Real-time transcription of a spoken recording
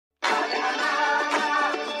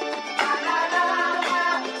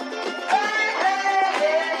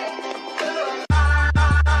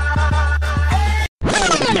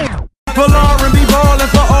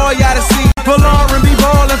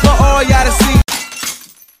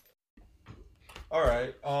All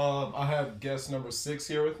right. I have guest number 6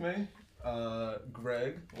 here with me.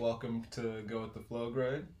 Greg, welcome to Go with the Flow,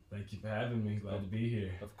 Greg. Thank you for having me. Glad to be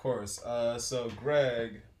here. Of course. So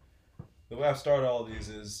Greg, the way I've started all these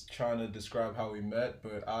is trying to describe how we met.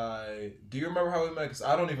 But do you remember how we met? Because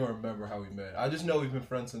I don't even remember how we met. I just know we've been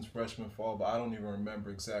friends since freshman fall, but I don't even remember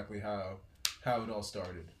exactly how it all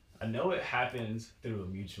started. I know it happened through a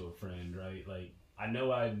mutual friend, right? Like, I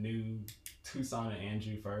know I knew Tucson and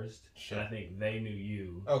Andrew first, Sure. and I think they knew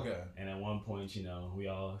you. Okay. And at one point, we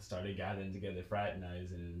all started gathering together,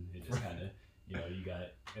 fraternizing, and it just kind of, you got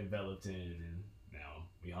enveloped in, and now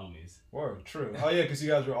we homies. Word, true. Oh yeah, because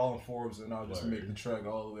you guys were all in Forbes, and I'll just Word. make the trek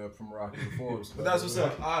all the way up from Rocky to Forbes. But that's what's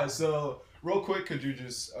up. All right, so real quick, could you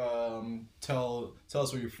just tell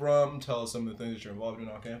us where you're from? Tell us some of the things that you're involved in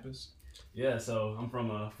on campus. Yeah, so I'm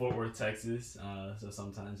from Fort Worth, Texas. So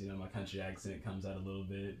sometimes, my country accent comes out a little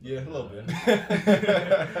bit. Yeah, a little bit.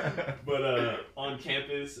 But on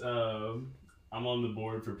campus, I'm on the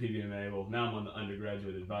board for PBMA. Well, now I'm on the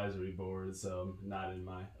undergraduate advisory board, so I'm not in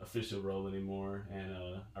my official role anymore. And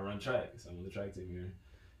I run track, so I'm on the track team here.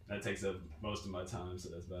 That takes up most of my time, so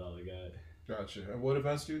that's about all I got. Gotcha. And what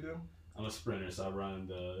events do you do? I'm a sprinter, so I run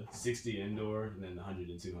the 60 indoor and then the 100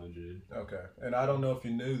 and 200. Okay. And I don't know if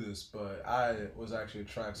you knew this, but I was actually a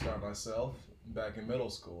track star myself back in middle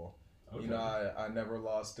school. Okay. I never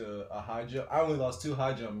lost a high jump. I only lost 2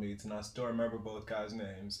 high jump meets, and I still remember both guys'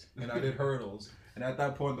 names. And I did hurdles. And at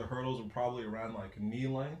that point, the hurdles were probably around like knee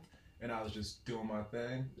length, and I was just doing my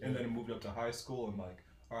thing. And then it moved up to high school, and like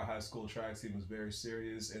our high school track team was very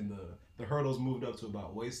serious, and the hurdles moved up to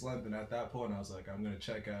about waist length. And at that point, I was like, I'm gonna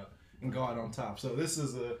check out and go out on top. So this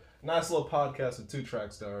is a nice little podcast with 2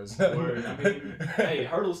 track stars. Word. I mean, hey,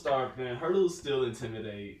 hurdle star, man. Hurdles still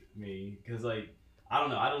intimidate me because, like, I don't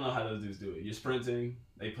know how those dudes do it. You're sprinting,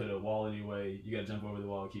 they put a wall in your way, you gotta jump over the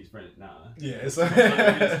wall and keep sprinting. Nah. Yeah, it's like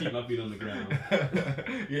just keep my feet on the ground.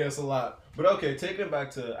 Yeah, it's a lot. But okay, taking it back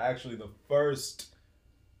to actually the first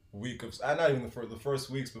week of, not even the first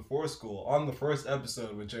weeks before school. On the first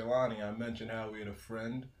episode with Jaylani, I mentioned how we had a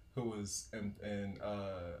friend who was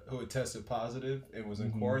who had tested positive and was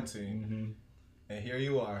in quarantine. Mm-hmm. And here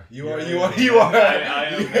you are. I am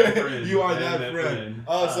that friend. You are I am that friend.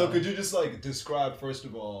 So could you just like describe first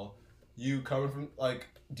of all, you coming from like,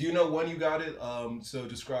 do you know when you got it? So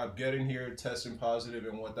describe getting here, testing positive,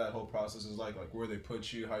 and what that whole process is like where they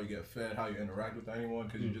put you, how you get fed, how you interact with anyone.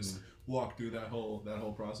 Could you just walk through that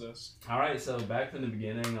whole process? All right, so back from the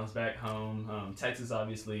beginning, I was back home. Texas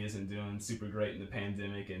obviously isn't doing super great in the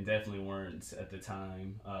pandemic, and definitely weren't at the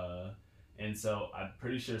time. And so I'm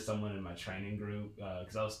pretty sure someone in my training group,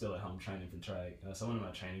 because I was still at home training for track, someone in my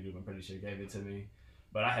training group, I'm pretty sure, gave it to me.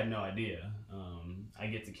 But I had no idea. I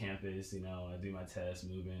get to campus, I do my test,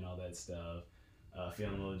 moving, all that stuff,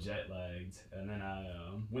 feeling a little jet lagged. And then I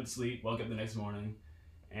went to sleep, woke up the next morning,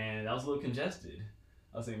 and I was a little congested.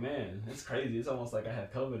 I was like, man, it's crazy. It's almost like I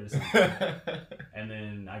had COVID or something. And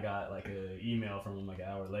then I got like an email from him like an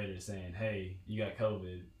hour later saying, hey, you got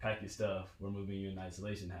COVID, pack your stuff. We're moving you in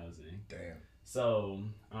isolation housing. Damn. So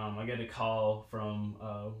I get a call from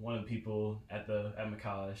one of the people at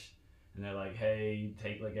McCosh, and they're like, hey,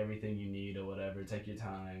 take like everything you need or whatever, take your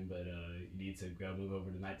time, but you need to go move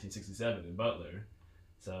over to 1967 in Butler.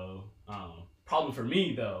 So problem for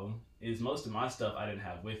me though is most of my stuff I didn't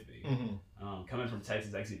have with me. Mm-hmm. Coming from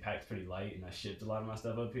Texas, I actually packed pretty light, and I shipped a lot of my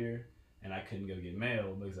stuff up here, and I couldn't go get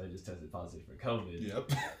mail because I just tested positive for COVID.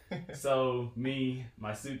 Yep. So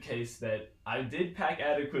my suitcase that I did pack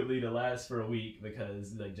adequately to last for a week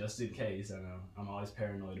because, like, just in case, I know I'm always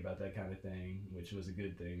paranoid about that kind of thing, which was a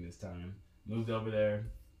good thing this time. Moved over there,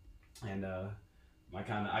 and my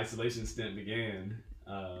kind of isolation stint began.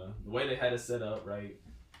 The way they had it set up, right,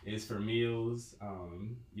 is for meals.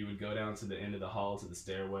 You would go down to the end of the hall to the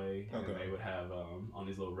stairway, and they would have on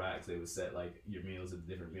these little racks, they would set like your meals at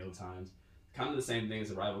different meal times. Kind of the same thing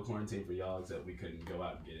as arrival quarantine for y'all, except we couldn't go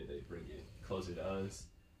out and get it. They'd bring it closer to us.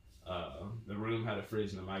 The room had a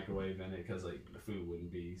fridge and a microwave in it because like the food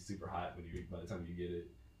wouldn't be super hot by the time you get it.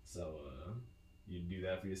 So you do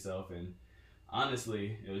that for yourself, and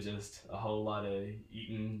honestly, it was just a whole lot of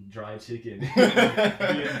eating dry chicken.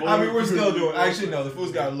 I mean, we're still doing. Actually, no, the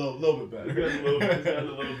food's got a little bit better. It's got a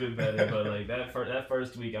little bit better, but like that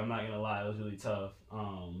first week, I'm not gonna lie, it was really tough.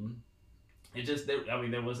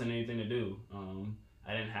 There wasn't anything to do.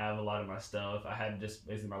 I didn't have a lot of my stuff. I had just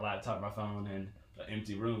basically my laptop, my phone, and an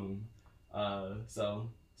empty room. So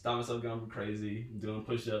stopped myself going crazy, doing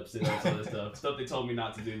push-ups, sit-ups, all that stuff they told me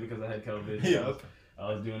not to do because I had COVID. Yep.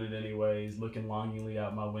 I was doing it anyways, looking longingly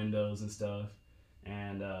out my windows and stuff.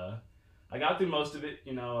 And I got through most of it,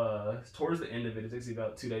 towards the end of it. It's actually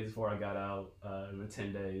about 2 days before I got out, in the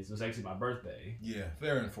 10 days. It was actually my birthday. Yeah,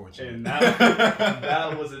 very unfortunate. And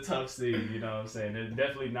that was a tough scene, you know what I'm saying? It's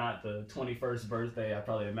definitely not the 21st birthday I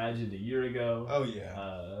probably imagined a year ago. Oh,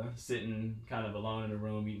 yeah. Sitting kind of alone in a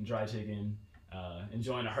room, eating dry chicken,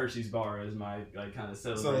 enjoying a Hershey's bar as my kind of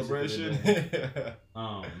celebration.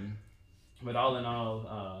 But all in all,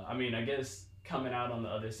 I guess coming out on the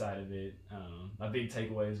other side of it, my big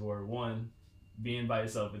takeaways were, one, being by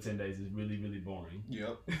yourself for 10 days is really, really boring.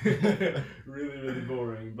 Yep. Really, really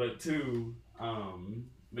boring. But two,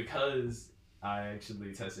 because I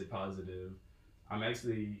actually tested positive, I'm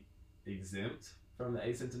actually exempt from the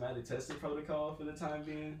asymptomatic testing protocol for the time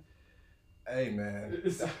being. Hey, man.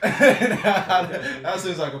 That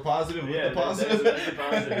seems like a positive. Yeah, with the positive. That's a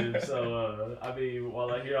positive. So, while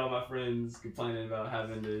I hear all my friends complaining about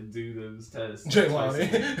having to do those tests,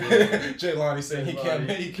 Jaylani saying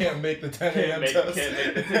he can't make the 10 a.m. test. Can't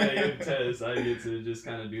make the 10 a.m. test. I get to just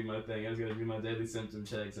kind of do my thing. I was gonna do my daily symptom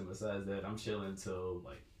checks, and besides that, I'm chilling until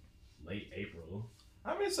like late April.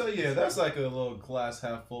 So yeah, that's like a little glass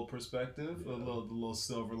half full perspective, yeah. the little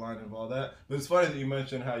silver lining of all that. But it's funny that you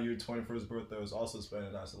mentioned how your 21st birthday was also spent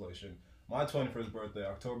in isolation. My 21st birthday,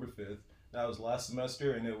 October 5th, that was last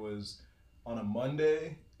semester, and it was on a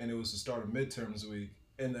Monday, and it was the start of midterms week,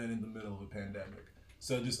 and then in the middle of a pandemic.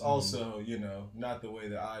 So just also, not the way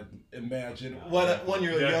that I imagine. When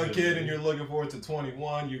you're a young kid and you're looking forward to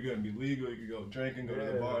 21, you're going to be legal, you can go drinking, go to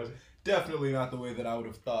the bars. Definitely not the way that I would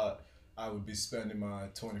have thought I would be spending my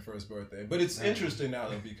 21st birthday. But it's interesting now,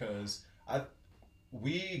 though, because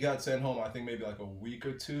we got sent home, I think maybe like a week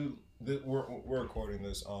or two. We're recording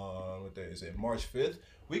this on, what day is it? March 5th.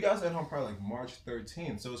 We got sent home probably like March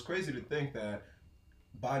 13th. So it's crazy to think that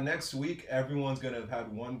by next week, everyone's going to have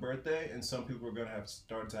had one birthday, and some people are going to have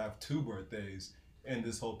started to have two birthdays in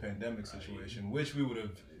this whole pandemic situation, which we would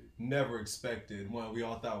have never expected when we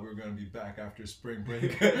all thought we were going to be back after spring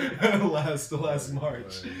break last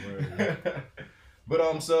March.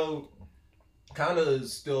 But so kind of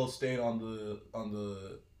still staying on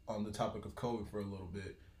the topic of COVID for a little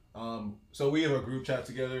bit. So we have a group chat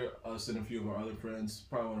together, us and a few of our other friends,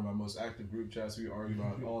 probably one of our most active group chats. We argue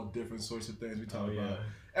about all different sorts of things. We talk about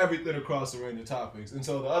everything across a range of topics. And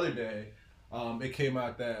so the other day, it came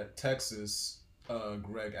out that Texas,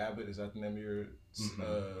 Greg Abbott, is that the name of your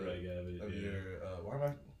Greg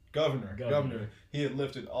Abbott, Governor. He had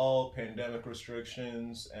lifted all pandemic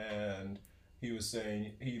restrictions, and he was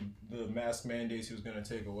saying the mask mandates he was going to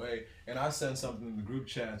take away. And I sent something in the group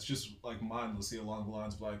chats just like mindlessly along the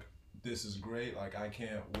lines of like, this is great, like I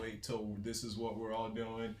can't wait till this is what we're all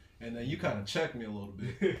doing. And then you kind of checked me a little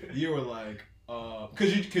bit. You were like,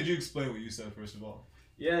 could you explain what you said first of all?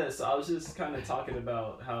 Yeah, so I was just kind of talking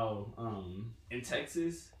about how in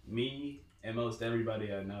Texas, me and most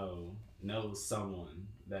everybody I know knows someone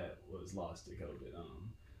that was lost to COVID.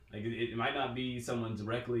 Like it might not be someone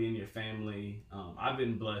directly in your family. I've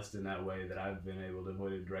been blessed in that way that I've been able to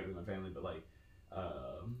avoid it directly in my family. But like,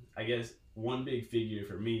 I guess one big figure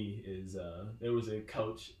for me is there was a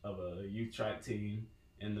coach of a youth track team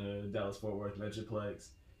in the Dallas-Fort Worth Metroplex.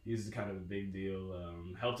 He was kind of a big deal.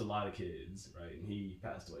 Helped a lot of kids, right? And he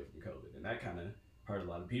passed away from COVID, and that kind of hurt a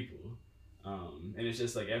lot of people. And it's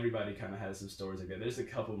just like everybody kind of has some stories like that. There's a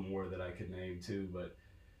couple more that I could name too, but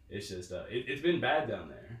it's just it's been bad down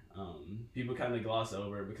there. People kind of gloss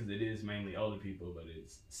over it because it is mainly older people, but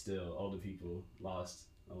it's still older people lost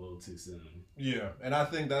a little too soon. Yeah, and I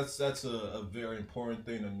think that's a very important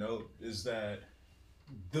thing to note is that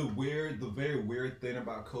the very weird thing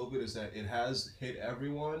about COVID is that it has hit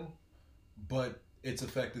everyone, but it's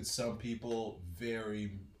affected some people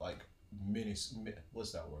very like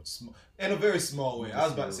what's that word? In a very small way. I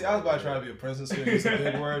was about to try to be a princess here and use a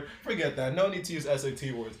big word. Forget that. No need to use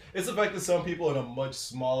SAT words. It's affected some people in a much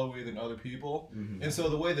smaller way than other people. Mm-hmm. And so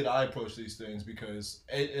the way that I approach these things, because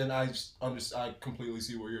I completely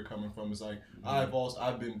see where you're coming from. Is like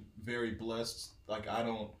I've been very blessed. Like I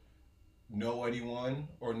don't know anyone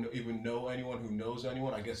or even know anyone who knows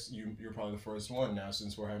anyone. I guess you're probably the first one now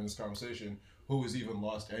since we're having this conversation who has even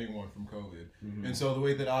lost anyone from COVID. Mm-hmm. And so the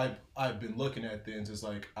way that I've been looking at things is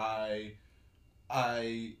like I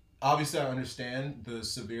obviously I understand the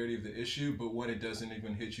severity of the issue, but when it doesn't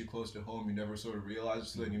even hit you close to home, you never sort of realize it.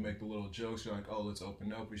 So then you make the little jokes. You're like, oh, let's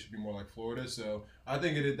open up. We should be more like Florida. So I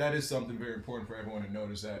think that is something very important for everyone to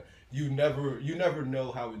notice, that you never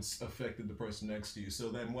know how it's affected the person next to you. So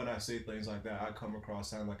then when I say things like that, I come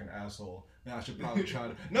across sounding like an asshole. And I should probably try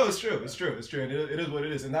to... No, it's true. And it is what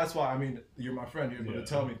it is. And that's why, you're my friend. You're able to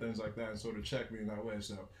tell me things like that and sort of check me in that way.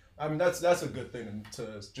 So, that's a good thing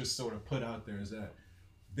to just sort of put out there, is that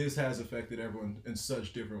this has affected everyone in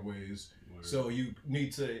such different ways. Word. So you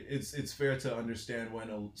need to. It's fair to understand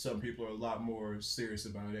when some people are a lot more serious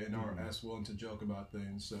about it and aren't as willing to joke about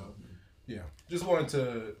things. So. Yeah, just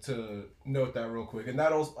wanted to note that real quick, and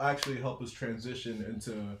that'll actually help us transition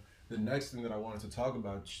into the next thing that I wanted to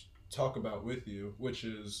talk about with you, which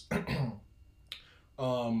is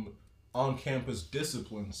on-campus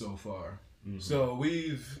discipline so far. Mm-hmm. So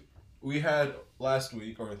we had last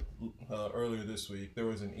week or earlier this week, there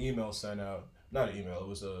was an email sent out. Not an email. It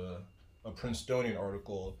was a Princetonian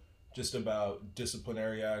article just about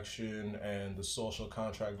disciplinary action and the social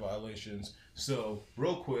contract violations. So,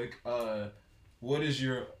 real quick, do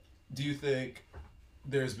you think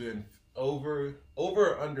there's been over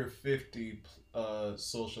or under 50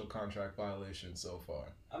 social contract violations so far?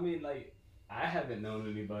 I mean, like, I haven't known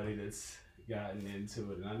anybody that's gotten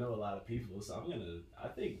into it, and I know a lot of people, so I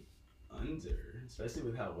think under, especially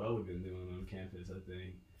with how well we've been doing on campus, I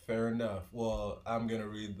think. Fair enough. Well, I'm going to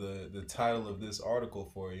read the title of this article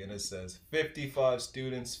for you, and it says, 55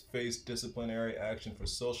 students face disciplinary action for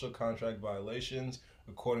social contract violations,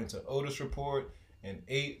 according to Otis report, and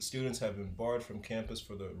 8 students have been barred from campus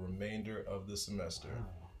for the remainder of the semester.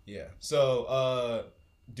 Wow. Yeah. So,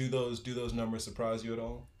 do those numbers surprise you at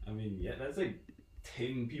all? I mean, yeah, that's like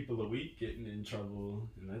 10 people a week getting in trouble,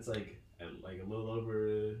 and that's like a little over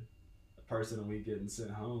a person a week getting sent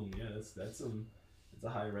home. Yeah, that's a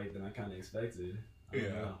higher rate than I kind of expected. I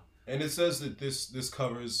don't know. And it says that this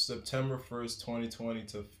covers September 1st, 2020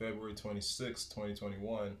 to February 26th,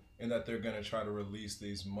 2021, and that they're going to try to release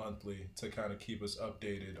these monthly to kind of keep us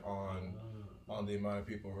updated on the amount of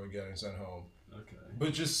people who are getting sent home. Okay.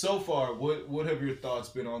 But just so far, what have your thoughts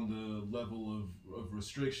been on the level of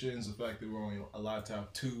restrictions, the fact that we're only allowed to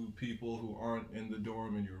have 2 people who aren't in the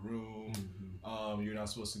dorm in your room, you're not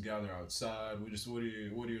supposed to gather outside. What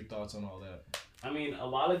are your thoughts on all that? I mean, a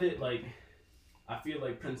lot of it, like, I feel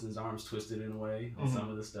like Princeton's arms twisted in a way on some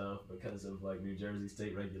of the stuff because of, like, New Jersey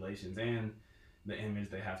state regulations and the image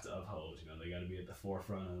they have to uphold. You know, they got to be at the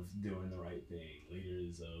forefront of doing the right thing,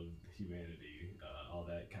 leaders of humanity, all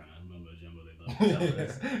that kind of mumbo jumbo they love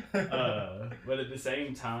to tell us. But at the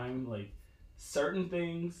same time, like, certain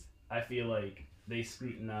things, I feel like they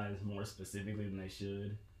scrutinize more specifically than they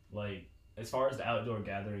should. Like, as far as the outdoor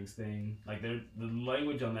gatherings thing, like the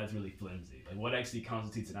language on that's really flimsy. Like what actually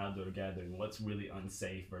constitutes an outdoor gathering? What's really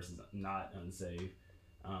unsafe versus not unsafe?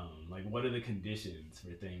 Like what are the conditions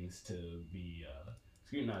for things to be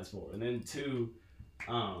scrutinized for? And then 2,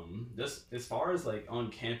 just as far as like on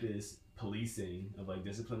campus policing of like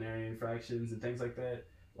disciplinary infractions and things like that,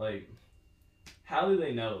 like how do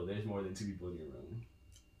they know there's more than 2 people in your room?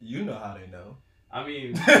 You know how they know. I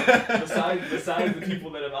mean, besides the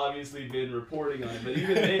people that have obviously been reporting on it, but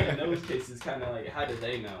even then, in those cases, kind of like, how did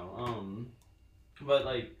they know? But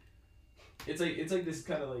like, it's like this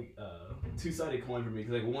kind of like 2-sided coin for me,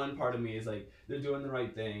 because like one part of me is like they're doing the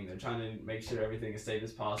right thing, they're trying to make sure everything is safe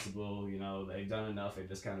as possible. You know, they've done enough, they're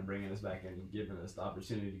just kind of bringing us back and giving us the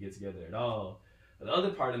opportunity to get together at all. But the other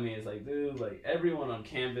part of me is like, dude, like everyone on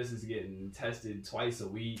campus is getting tested twice a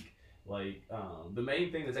week. Like, the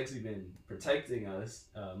main thing that's actually been protecting us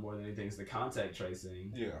more than anything is the contact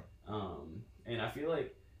tracing. Yeah. And I feel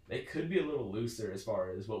like they could be a little looser as far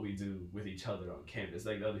as what we do with each other on campus,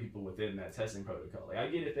 like the other people within that testing protocol. Like, I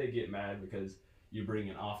get if they get mad because you're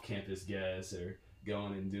bringing off-campus guests or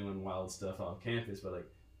going and doing wild stuff off campus, but like,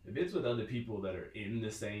 if it's with other people that are in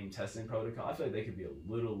the same testing protocol, I feel like they could be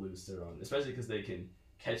a little looser on it, especially because they can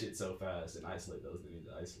catch it so fast and isolate those they need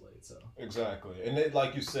to isolate. So exactly, and it,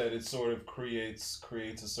 like you said, it sort of creates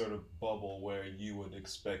a sort of bubble where you would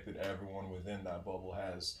expect that everyone within that bubble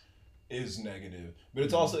is negative. But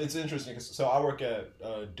it's also it's interesting. So I work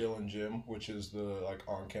at Dillon Gym, which is the like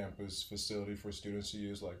on-campus facility for students to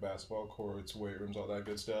use, like basketball courts, weight rooms, all that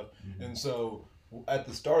good stuff. And so at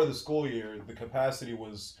the start of the school year, the capacity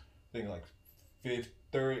was I think like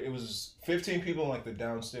 30. It was 15 people in like the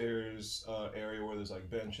downstairs area where there's like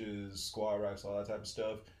benches, squat racks, all that type of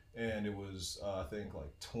stuff, and it was I think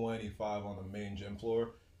like 25 on the main gym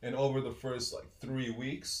floor. And over the first like 3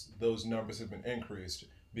 weeks, those numbers have been increased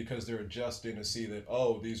because they're adjusting to see that,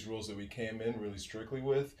 oh, these rules that we came in really strictly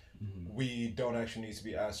with, we don't actually need to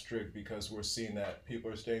be as strict because we're seeing that people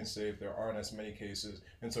are staying safe, there aren't as many cases,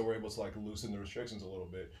 and so we're able to like loosen the restrictions a little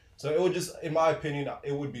bit. So it would just, in my opinion,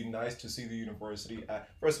 it would be nice to see the university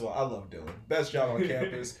first of all, I love Dillon. Best job on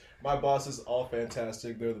campus. My bosses all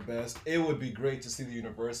fantastic. They're the best. It would be great to see the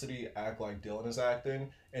university act like Dillon is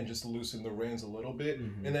acting and just loosen the reins a little bit.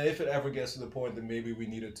 And then if it ever gets to the point that maybe we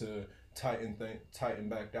needed to tighten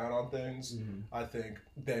back down on things, I think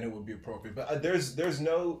then it would be appropriate. But there's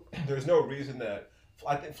no reason that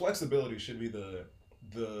I think flexibility should be the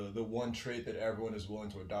one trait that everyone is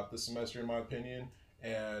willing to adopt this semester, in my opinion.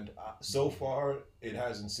 And so far, it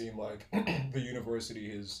hasn't seemed like the university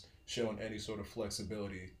has shown any sort of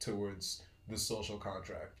flexibility towards the social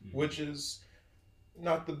contract, which is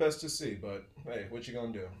not the best to see. But hey, what you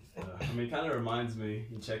gonna do? I mean, it kind of reminds me.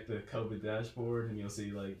 You check the COVID dashboard, and you'll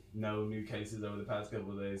see like no new cases over the past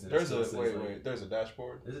couple of days. And There's a dashboard. There's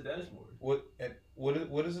a dashboard.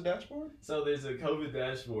 What is a dashboard? So there's a COVID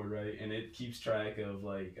dashboard, right, and it keeps track of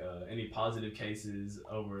like any positive cases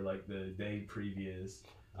over like the day previous,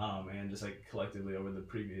 and just like collectively over the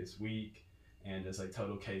previous week, and just like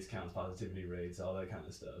total case counts, positivity rates, all that kind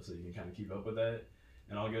of stuff. So you can kind of keep up with that.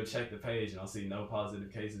 And I'll go check the page, and I'll see no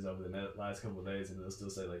positive cases over the last couple of days, and it'll still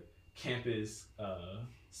say like campus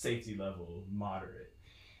safety level moderate.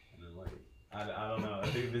 And I'm like, I don't know. I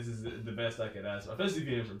think this is the best I could ask for, especially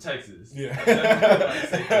being from Texas. Yeah.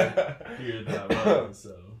 Here that I was,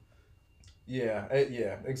 so. Yeah,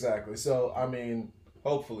 exactly. So I mean,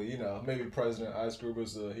 hopefully, maybe President Ice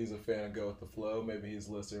Gruber's he's a fan of Go with the Flow. Maybe he's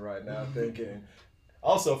listening right now, thinking.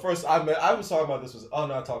 Also, first, I was talking about this. I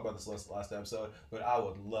talked about this last episode, but I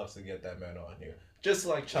would love to get that man on here, just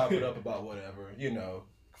like chop it up about whatever,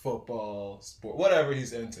 football, sport, whatever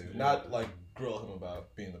he's into. Yeah. Not like grill him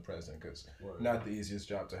about being the president, because not the easiest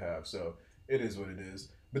job to have. So it is what it is.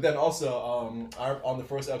 But then also, on the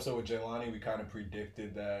first episode with Jelani, we kind of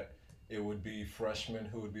predicted that it would be freshmen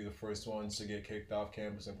who would be the first ones to get kicked off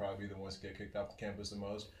campus and probably the ones to get kicked off the campus the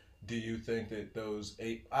most. Do you think that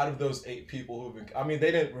out of those eight people who've been, I mean,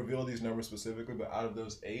 they didn't reveal these numbers specifically, but out of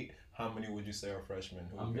those eight, how many would you say are freshmen?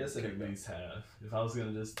 I'm guessing at least half. If I was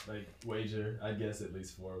going to just wager, I'd guess at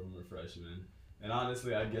least 4 of them are freshmen. And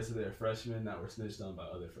honestly, I'd guess that they're freshmen that were snitched on by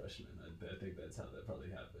other freshmen. I think that's how that probably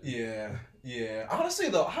happened. Yeah. Honestly,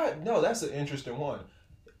 though, that's an interesting one.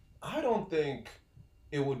 I don't think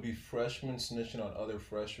it would be freshmen snitching on other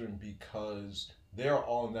freshmen because they're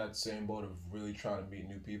all in that same boat of really trying to meet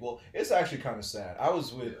new people. It's actually kind of sad. I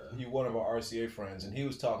was with one of our RCA friends, and he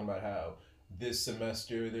was talking about how this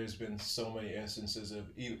semester there's been so many instances of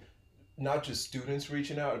not just students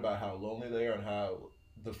reaching out about how lonely they are and how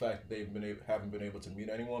the fact that they haven't been able to meet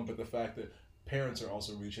anyone, but the fact that parents are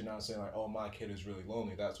also reaching out saying like, oh, my kid is really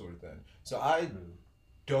lonely, that sort of thing. So I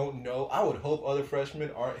don't know. I would hope other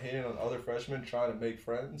freshmen aren't hitting on other freshmen trying to make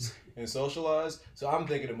friends and socialize. So I'm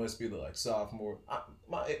thinking it must be the sophomore.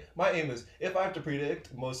 My aim is, if I have to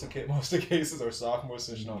predict, most of the cases are sophomores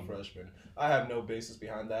snitching on freshmen. I have no basis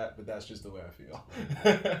behind that, but that's just the way I feel.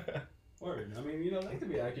 Word. I mean, that could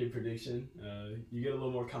be an accurate prediction. You get a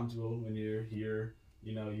little more comfortable when you're here.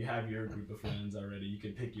 You have your group of friends already. You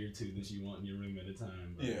can pick your 2 that you want in your room at a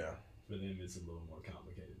time. But for them, it's a little more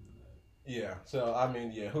complicated than that. Yeah. So, I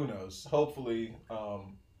mean, who knows? Hopefully,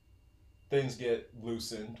 things get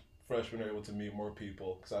loosened. Freshmen are able to meet more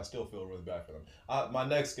people, because I still feel really bad for them. My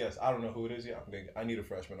next guest, I don't know who it is yet. I need a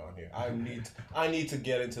freshman on here. I need to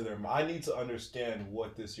get into their. I need to understand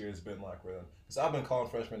what this year has been like for them, because I've been calling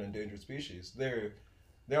freshmen endangered species. They're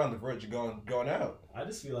on the verge of going out. I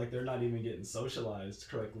just feel like they're not even getting socialized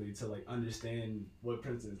correctly to understand what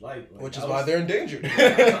Princeton's like. Which is why they're endangered.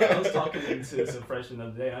 I was talking to some freshmen the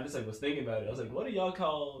other day, and I just was thinking about it. I was like, what do y'all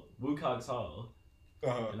call Wocox Hall?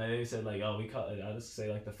 And they said oh, we call it. I just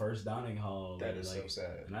say the first dining hall. That is so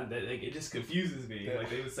sad. And it just confuses me. Yeah.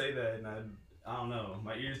 They would say that, and I don't know.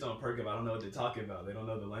 My ears don't perk up. I don't know what they're talking about. They don't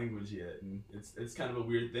know the language yet, and it's kind of a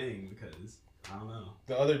weird thing because I don't know.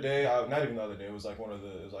 The other day, not even the other day. It was it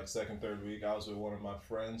was second, third week. I was with one of my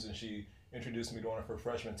friends, and she introduced me to one of her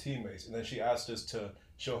freshman teammates, and then she asked us to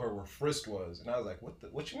show her where Frist was, and I was like,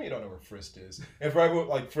 what you mean you don't know where Frist is? And for everyone,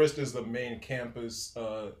 Frist is the main campus,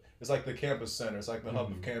 it's the campus center, it's the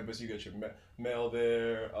hub of campus. You get your mail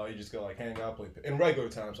there, you just go hang out, play, in regular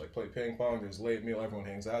times, play ping pong, there's late meal, everyone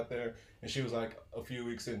hangs out there, and she was a few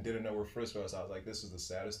weeks in, didn't know where Frist was. I was like, this is the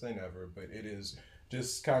saddest thing ever, but it is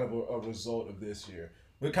just kind of a result of this year.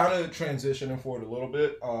 We're kind of transitioning forward a little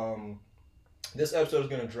bit. This episode is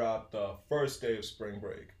going to drop the first day of spring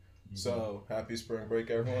break. So, happy spring break,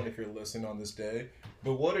 everyone, if you're listening on this day.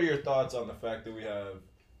 But what are your thoughts on the fact that we have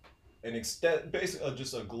basically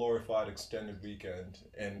just a glorified extended weekend,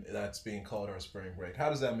 and that's being called our spring break? How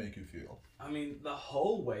does that make you feel? I mean, the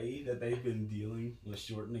whole way that they've been dealing with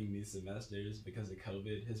shortening these semesters because of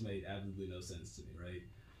COVID has made absolutely no sense to me, right?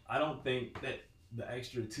 I don't think that the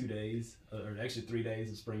extra 2 days or the extra 3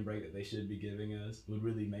 days of spring break that they should be giving us would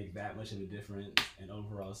really make that much of a difference in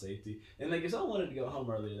overall safety. And if someone wanted to go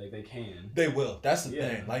home earlier, they can. They will. That's the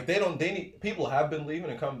thing. They need, people have been leaving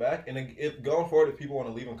and come back, and if going forward, if people want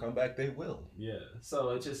to leave and come back, they will. Yeah. So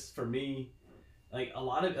it's just, for me, like a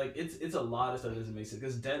lot of like it's a lot of stuff that doesn't make sense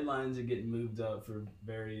because deadlines are getting moved up for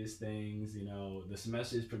various things. You know, the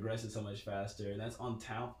semester is progressing so much faster, and that's on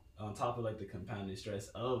top of like the compounding stress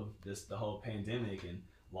of just the whole pandemic and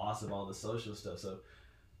loss of all the social stuff. So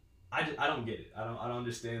I don't get it. I don't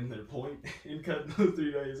understand their point in cutting those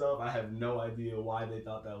 3 days off. I have no idea why they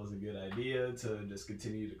thought that was a good idea to just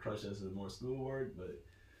continue to crush us with more schoolwork, but.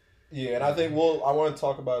 Yeah, and I think I want to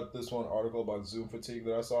talk about this one article about Zoom fatigue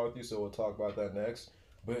that I saw with you, so we'll talk about that next.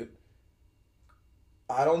 But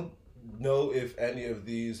I don't know if any of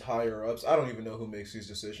these higher ups, I don't even know who makes these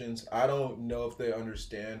decisions. I don't know if they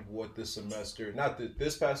understand what this semester, not that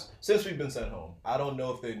this past, since we've been sent home, I don't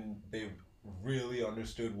know if they've really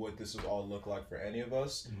understood what this would all look like for any of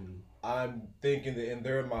us. Mm-hmm. I'm thinking that in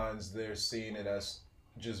their minds, they're seeing it as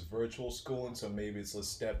just virtual schooling, so maybe it's a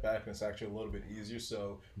step back and it's actually a little bit easier,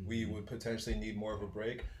 so we would potentially need more of a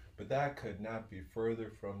break. But that could not be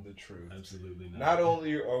further from the truth. Absolutely not. Not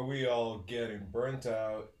only are we all getting burnt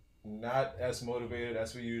out, not as motivated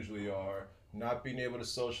as we usually are, not being able to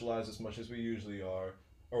socialize as much as we usually are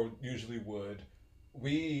or usually would,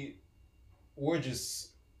 we're just,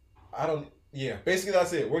 basically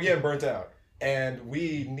that's it. We're getting burnt out. And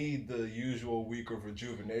we need the usual week of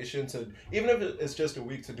rejuvenation to, even if it's just a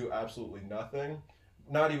week to do absolutely nothing,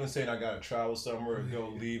 not even saying I gotta travel somewhere or go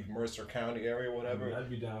leave Mercer County area or whatever.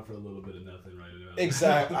 I'd be down for a little bit of nothing right now.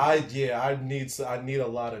 Exactly. I need a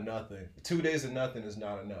lot of nothing. 2 days of nothing is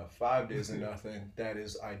not enough. 5 days of nothing, that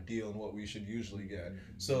is ideal and what we should usually get.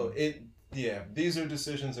 So these are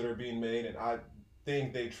decisions that are being made, and I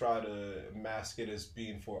think they try to mask it as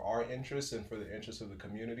being for our interests and for the interests of the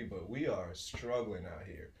community, but we are struggling out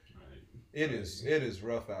here. Right. It is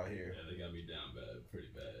rough out here. Yeah, they got me down bad, pretty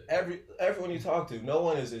bad. Everyone you talk to, no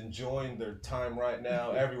one is enjoying their time right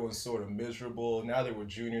now. Everyone's sort of miserable. Now that we're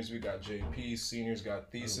juniors, we got JP, seniors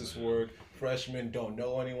got thesis work, freshmen don't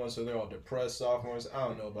know anyone, so they're all depressed. Sophomores, I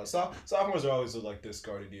don't know about sophomores are always like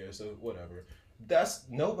discarded year, so whatever.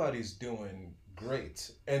 Nobody's doing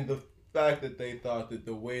great, and the fact that they thought that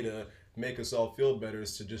the way to make us all feel better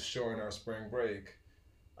is to just shorten our spring break,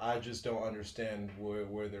 I just don't understand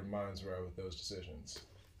where their minds were at with those decisions.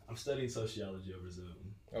 I'm studying sociology over Zoom.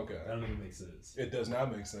 Okay. That don't even make sense. It does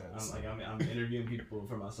not make sense. I'm interviewing people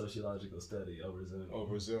for my sociological study over Zoom.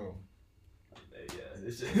 Over Zoom. Yeah,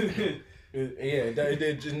 it's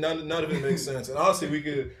just none of it makes sense. And honestly, we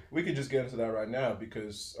could just get into that right now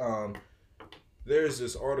because there's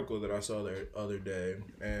this article that I saw the other day,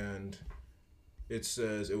 and it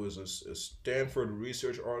says it was a Stanford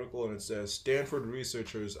research article, and it says Stanford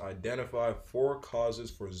researchers identify 4 causes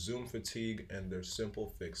for Zoom fatigue and their simple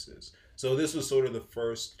fixes. So this was sort of the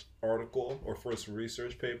first article or first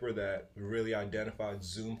research paper that really identified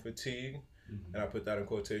Zoom fatigue. Mm-hmm. And I put that in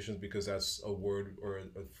quotations because that's a word or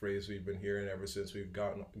a phrase we've been hearing ever since we've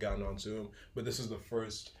gotten on Zoom. But this is the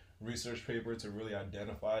first research paper to really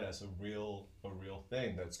identify it as a real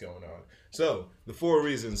thing that's going on. So the 4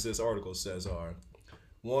 reasons this article says are: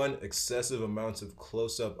 1, excessive amounts of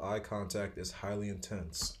close-up eye contact is highly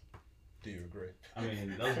intense. Do you agree? I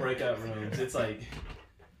mean, those breakout rooms, it's like,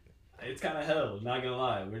 it's kind of hell, not gonna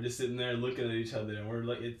lie. We're just sitting there looking at each other and we're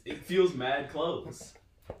like, it feels mad close.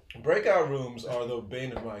 Breakout rooms are the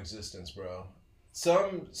bane of my existence, bro.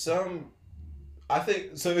 I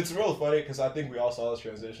think, so it's real funny because I think we all saw this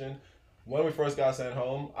transition. When we first got sent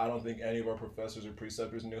home, I don't think any of our professors or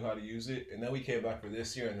preceptors knew how to use it. And then we came back for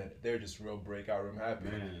this year, and then they're just real breakout room happy.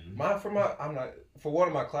 For one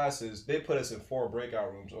of my classes, they put us in 4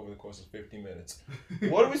 breakout rooms over the course of 50 minutes.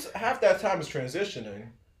 Half that time is transitioning.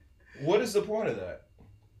 What is the point of that?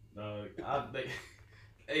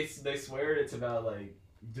 They swear it's about like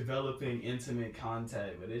developing intimate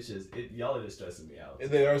contact, but it's just y'all are just stressing me out.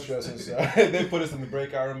 They are stressing us out. They put us in the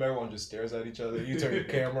breakout room. Everyone just stares at each other. You turn your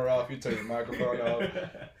camera off. You turn your microphone off.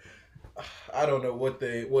 I don't know what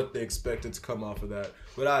they expected to come off of that.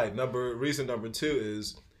 But reason number 2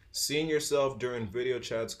 is seeing yourself during video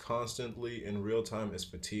chats constantly in real time is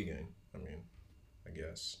fatiguing. I mean, I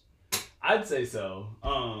guess. I'd say so.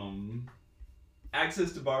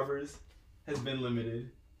 Access to barbers has been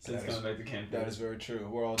limited since coming back to campus. That is very true.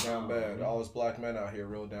 We're all down bad. All us black men out here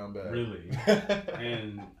real down bad. Really.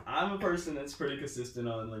 And I'm a person that's pretty consistent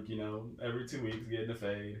on, like, every 2 weeks getting a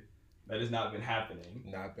fade. That has not been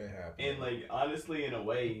happening. And, like, honestly, in a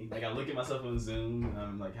way, like, I look at myself on Zoom and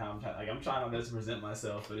I'm like, I'm trying my best to present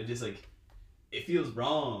myself, but it just, like, it feels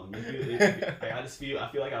wrong. I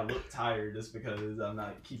feel like I look tired just because I'm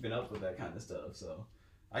not keeping up with that kind of stuff. So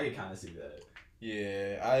I can kind of see that.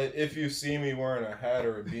 Yeah, if you see me wearing a hat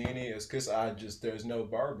or a beanie, it's because there's no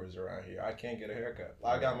barbers around here. I can't get a haircut.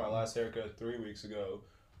 I got my last haircut 3 weeks ago.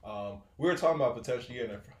 We were talking about potentially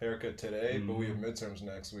getting a haircut today, but we have midterms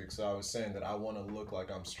next week. So I was saying that I want to look like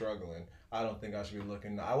I'm struggling. I don't think I should be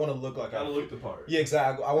looking. I want to look like I look the part. Yeah,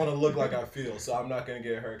 exactly. I want to look like I feel. So I'm not gonna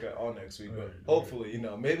get a haircut all next week, but hopefully,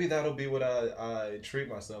 maybe that'll be what I treat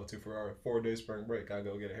myself to for our 4-day spring break. I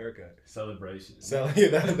go get a haircut. Celebration. So yeah,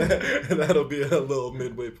 that'll be a little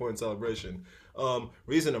midway point celebration.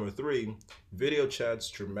 Reason number 3: video chats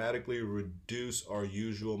dramatically reduce our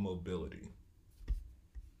usual mobility.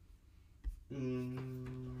 I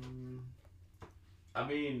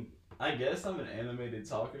mean, I guess I'm an animated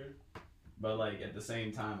talker, but like at the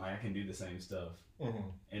same time, I can do the same stuff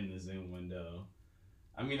in the Zoom window.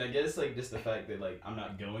 I mean, I guess like just the fact that like I'm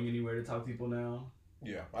not going anywhere to talk to people now.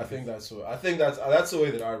 Yeah, I think that's the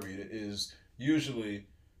way that I read it. Is usually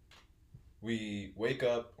we wake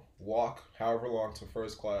up, walk however long to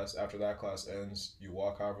first class. After that class ends, you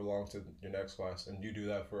walk however long to your next class, and you do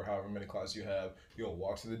that for however many classes you have. You'll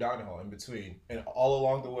walk to the dining hall in between, and all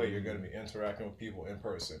along the way, you're going to be interacting with people in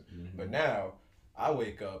person. But now, I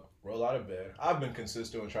wake up, roll out of bed. I've been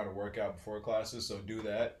consistent in trying to work out before classes, so do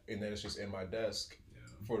that, and then it's just in my desk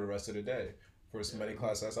for the rest of the day for as many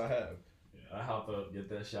classes as I have. Yeah, I hop up, get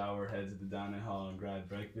that shower, head to the dining hall, and grab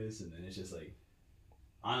breakfast, and then it's just like,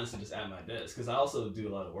 honestly, just at my desk, because I also do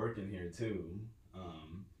a lot of work in here too.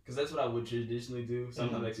 Because that's what I would traditionally do.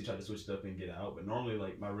 Sometimes I actually try to switch it up and get out, but normally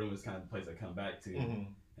like my room is kind of the place I come back to,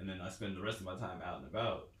 and then I spend the rest of my time out and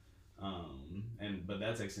about. But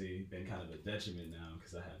that's actually been kind of a detriment now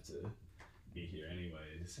because I have to be here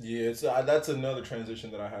anyways. Yeah, that's another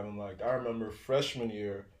transition that I haven't liked. I remember freshman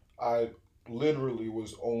year, I literally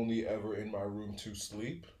was only ever in my room to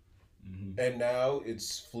sleep. And now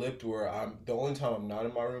it's flipped where the only time I'm not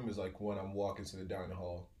in my room is like when I'm walking to the dining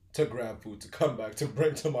hall to grab food to come back to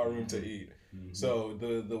bring to my room to eat. So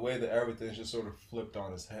the way that everything's just sort of flipped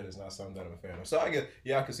on its head is not something that I'm a fan of. So I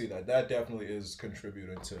can see that. That definitely is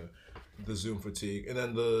contributing to the Zoom fatigue. And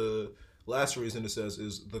then the last reason it says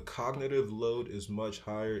is the cognitive load is much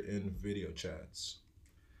higher in video chats.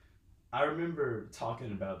 I remember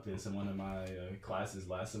talking about this in one of my classes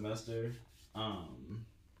last semester.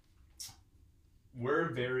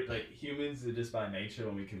 We're very, like, humans are just by nature,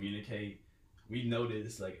 when we communicate, we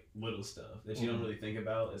notice, like, little stuff that you don't really think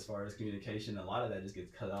about as far as communication. A lot of that just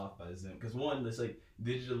gets cut off by Zoom. Because one, it's like,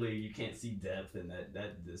 digitally, you can't see depth, and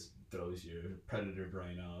that just throws your predator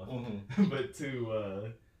brain off. But two,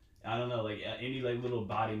 I don't know, like, any, like, little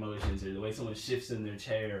body motions or the way someone shifts in their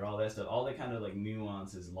chair, all that stuff, all that kind of, like,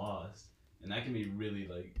 nuance is lost. And that can be really,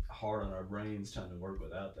 like, hard on our brains trying to work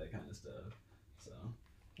without that kind of stuff. So...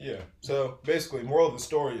 Yeah. So basically, moral of the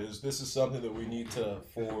story is this is something that we need to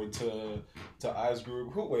forward to I's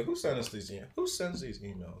group. Who sent us these emails? Who sends these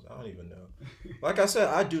emails? I don't even know. Like I said,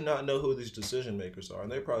 I do not know who these decision makers are,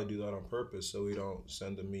 and they probably do that on purpose so we don't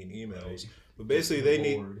send them mean emails. But basically, they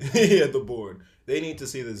need the board. They need to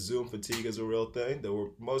see that Zoom fatigue is a real thing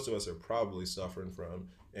that most of us are probably suffering from,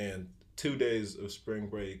 and 2 days of spring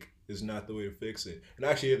break is not the way to fix it. And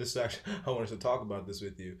actually, I wanted to talk about this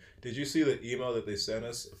with you. Did you see the email that they sent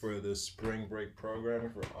us for the spring break programming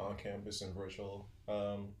for on-campus and virtual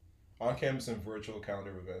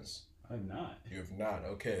calendar events? I have not. You have not?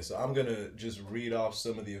 Okay, so I'm going to just read off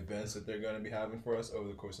some of the events that they're going to be having for us over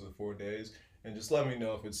the course of the 4 days, and just let me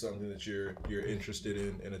know if it's something that you're interested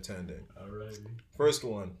in attending. Alrighty. First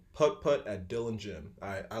one, putt at Dylan Gym.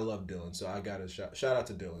 I love Dylan, so I got to shout out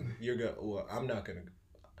to Dylan. You're good. Well, I'm not going to...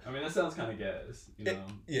 I mean, that sounds kind of gas, you know?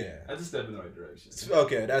 Yeah. That's a step in the right direction.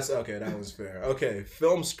 Okay, that was fair. Okay,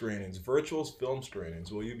 film screenings, virtual film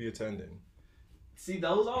screenings. Will you be attending? See,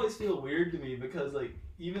 those always feel weird to me because, like,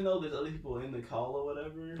 even though there's other people in the call or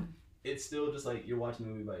whatever, it's still just like you're watching a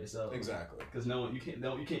movie by yourself. Exactly. Because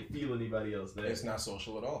you can't feel anybody else there. It's not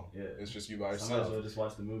social at all. Yeah. It's just you by yourself. So might as well just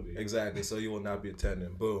watch the movie. Exactly. So you will not be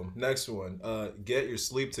attending. Boom. Next one. Get your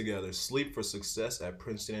sleep together. Sleep for success at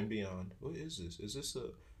Princeton and beyond. What is this? Is this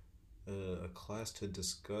a class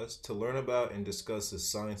to learn about and discuss the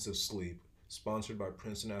science of sleep, sponsored by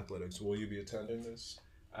Princeton Athletics? Will you be attending this?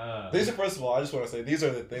 These are, first of all, I just want to say these are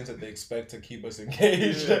the things that they expect to keep us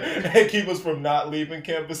engaged and keep us from not leaving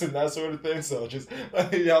campus and that sort of thing. So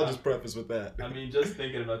y'all just preface with that. I mean, just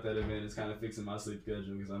thinking about that event is kind of fixing my sleep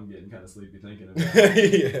schedule because I'm getting kind of sleepy thinking about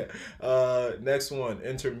it. Yeah. Next one,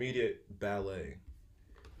 intermediate ballet.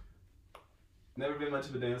 Never been much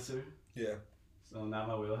of a dancer. Yeah. So not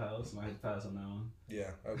my wheelhouse. Might have to pass on that one.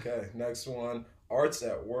 Yeah. Okay. Next one. Arts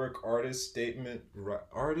at Work. Artist statement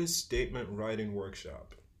writing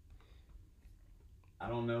workshop. I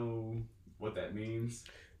don't know what that means.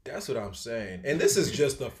 That's what I'm saying. And this is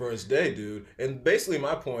just the first day, dude. And basically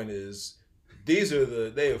my point is, they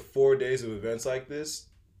have 4 days of events like this.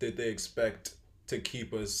 that they expect to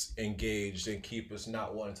keep us engaged and keep us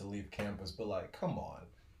not wanting to leave campus. But like, come on.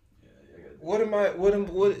 What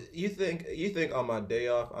you think? You think on my day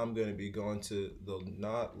off I'm gonna be going to the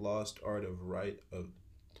not lost art of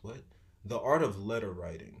the art of letter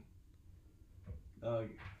writing? Uh,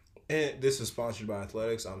 And this is sponsored by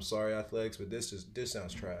Athletics. I'm sorry, Athletics, but this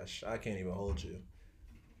sounds trash. I can't even hold you.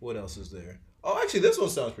 What else is there? Oh, actually, this one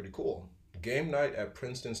sounds pretty cool. Game night at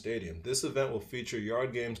Princeton Stadium. This event will feature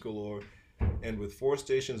yard games galore, and with 4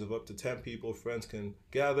 stations of up to 10 people, friends can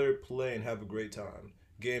gather, play, and have a great time.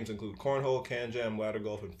 Games include cornhole, can jam, ladder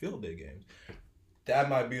golf, and field day games. That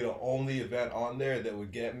might be the only event on there that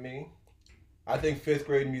would get me. I think 5th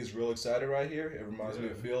grade me is real excited right here. It reminds me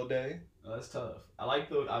of field day. Oh, that's tough. I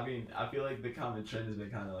feel like the common trend has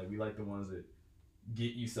been kind of like we like the ones that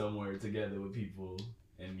get you somewhere together with people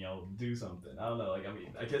and do something. I don't know.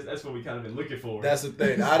 I guess that's what we kind of been looking for. That's the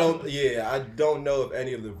thing. I don't know if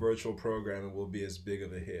any of the virtual programming will be as big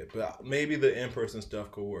of a hit, but maybe the in-person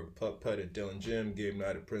stuff could work. Putt at Dillon Gym, game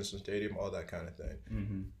night at Princeton Stadium, all that kind of thing.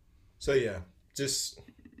 Mm-hmm. So yeah, just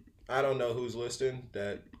I don't know who's listening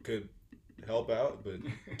that could help out, but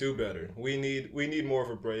do better. We need more of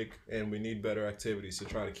a break, and we need better activities to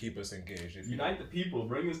try to keep us engaged. Unite the people,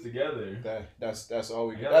 bring us together. That's all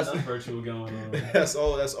we got. That's virtual going on. That's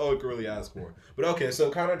all we can really ask for. But okay, so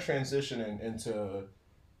kind of transitioning into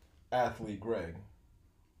athlete Greg.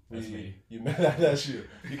 That's me. That's you.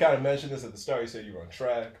 You kind of mentioned this at the start. You said you were on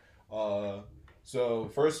track. So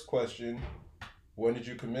first question: when did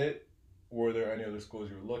you commit? Were there any other schools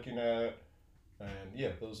you were looking at? And yeah,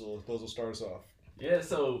 those will start us off. Yeah,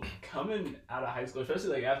 so coming out of high school, especially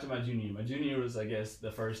like after my junior year. My junior year was, I guess,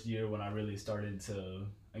 the first year when I really started to,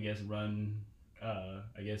 I guess, run,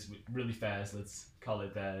 really fast. Let's call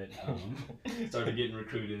it that. Started getting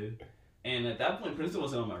recruited, and at that point, Princeton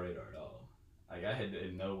wasn't on my radar at all. Like I had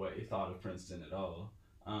no way thought of Princeton at all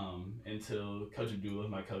until Coach Abdullah,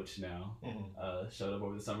 my coach now, showed up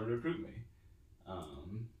over the summer to recruit me.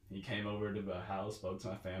 He came over to the house, spoke to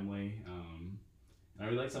my family. And I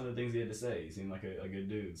really liked some of the things he had to say. He seemed like a good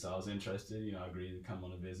dude. So I was interested. I agreed to come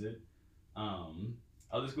on a visit.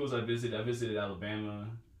 Other schools I visited Alabama,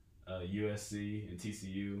 USC, and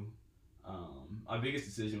TCU. My biggest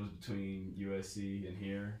decision was between USC and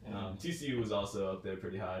here. TCU was also up there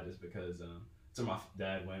pretty high just because so my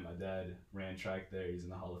dad went. My dad ran track there. He's in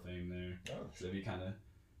the Hall of Fame there. Oh. So he kind of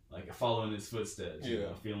like following his footsteps,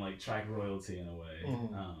 feeling like track royalty in a way.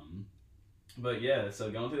 But yeah,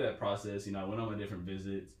 so going through that process, I went on my different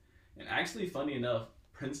visits, and actually, funny enough,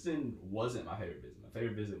 Princeton wasn't my favorite visit. My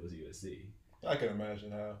favorite visit was USC. I can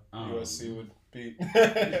imagine how USC would be.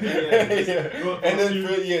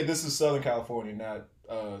 This is Southern California, not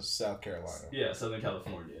South Carolina. Yeah, Southern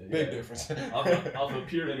California. Big difference. off a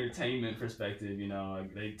pure entertainment perspective,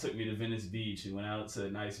 they took me to Venice Beach. We went out to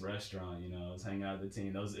a nice restaurant. I was hanging out with the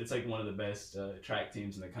team. It's like one of the best track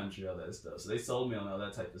teams in the country. All that stuff. So they sold me on all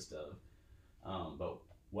that type of stuff. But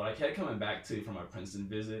what I kept coming back to from our Princeton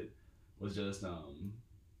visit was just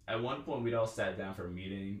at one point we'd all sat down for a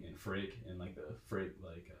meeting in Frick, in like the Frick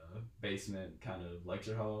basement kind of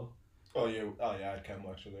lecture hall. Oh yeah, I'd come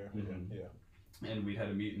lecture there. Mm-hmm. Yeah. And we had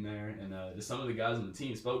a meeting there, and just some of the guys on the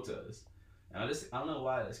team spoke to us, and I don't know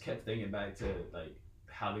why I just kept thinking back to like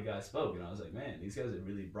how the guys spoke, and I was like, man, these guys are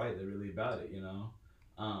really bright. They're really about it,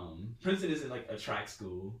 Princeton isn't like a track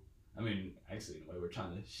school. I mean, actually, in a way, we're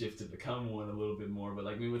trying to shift to become one a little bit more. But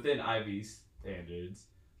within Ivy standards,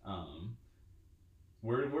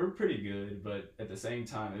 we're pretty good. But at the same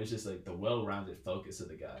time, it was just like the well-rounded focus of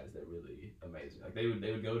the guys that really amazed me. Like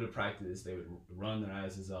they would go to practice, they would run their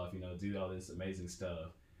asses off, do all this amazing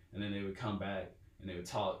stuff, and then they would come back and they would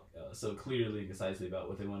talk so clearly and concisely about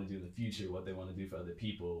what they want to do in the future, what they want to do for other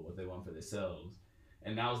people, what they want for themselves,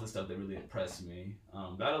 and that was the stuff that really impressed me.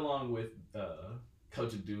 That along with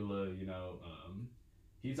Coach Abdullah,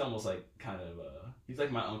 he's almost like he's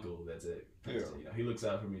like my uncle that's at Princeton. He looks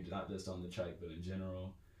out for me not just on the track but in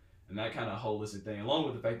general, and that kind of holistic thing, along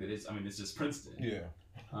with the fact that it's just Princeton. Yeah.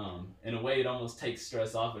 In a way, it almost takes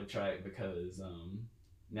stress off of track because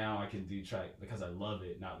now I can do track because I love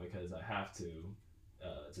it, not because I have to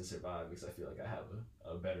survive. Because I feel like I have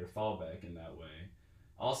a better fallback in that way.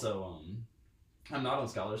 Also, I'm not on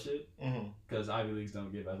scholarship because Ivy Leagues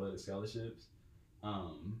don't give athletic scholarships.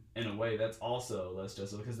 In a way, that's also less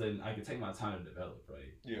stressful because then I could take my time to develop,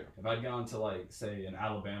 right? Yeah. If I'd gone to say an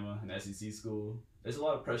Alabama, an SEC school, there's a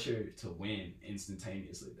lot of pressure to win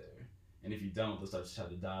instantaneously there. And if you don't, they'll start to try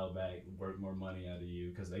to dial back, work more money out of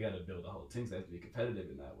you because they got to build a whole team. So they have to be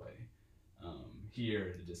competitive in that way.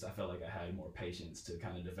 Here, I felt like I had more patience to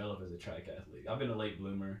kind of develop as a track athlete. I've been a late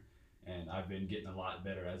bloomer. and I've been getting a lot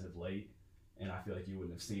better as of late. And I feel like you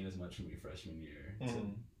wouldn't have seen as much from me freshman year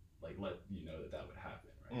to like let you know that would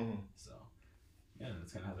happen, right? So yeah,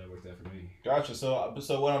 that's kind of how that worked out for me. Gotcha.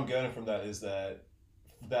 So what I'm getting from that is that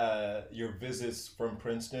your visits from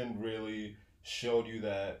Princeton really showed you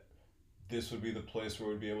that this would be the place where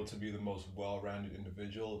we'd be able to be the most well-rounded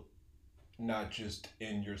individual, not just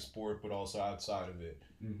in your sport but also outside of it.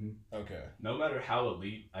 Okay. No matter how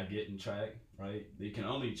elite I get in track, right? You can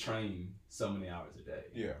only train so many hours a day.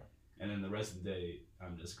 Yeah. And then the rest of the day,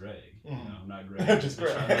 I'm just Greg. You know, I'm not Greg. Just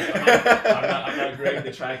Greg. I'm not Greg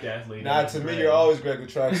the track athlete. Nah, to me, you're always Greg the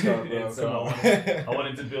track star, bro. So Come on. I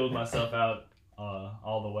wanted to build myself out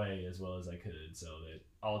all the way as well as I could, so that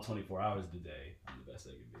all 24 hours of the day, I'm the best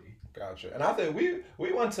I could be. Gotcha. And I think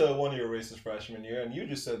we went to one of your races freshman year, and you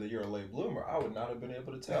just said that you're a late bloomer. I would not have been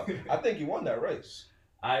able to tell. I think you won that race.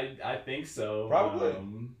 I think so. Probably.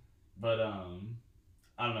 But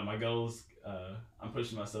I don't know. My goals. I'm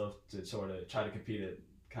pushing myself to try to compete at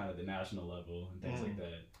kind of the national level and things like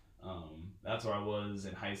that. That's where I was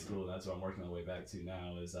in high school. That's where I'm working my way back to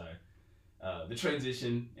now. Is the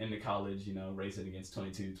transition into college. You know, racing against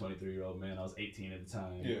 22, 23-year-old men. I was 18 at the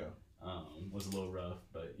time. Yeah. Was a little rough,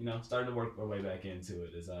 but you know, starting to work my way back into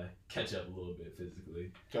it as I catch up a little bit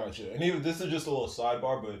physically. Gotcha. And even this is just a little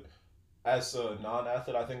sidebar, but as a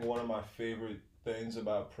non-athlete, I think one of my favorite things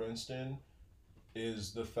about Princeton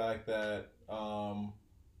is the fact that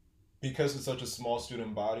because it's such a small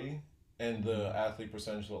student body and the athlete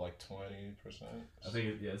percentage is like 20%. I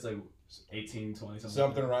think it's like 18, 20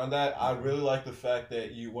 something around that. I really like the fact that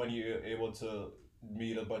when you're able to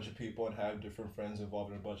meet a bunch of people and have different friends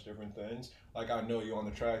involved in a bunch of different things. Like I know you on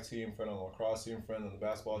the track team, friend on the lacrosse team, friend on the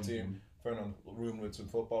basketball team, friend on the room with some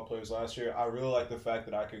football players last year. I really like the fact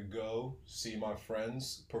that I could go see my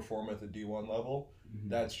friends perform at the D1 level.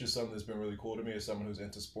 That's just something that's been really cool to me as someone who's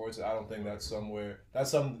into sports. I don't think that's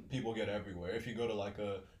something people get everywhere. If you go to like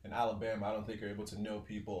an Alabama, I don't think you're able to know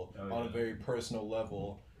people on a very personal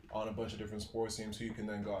level on a bunch of different sports teams who you can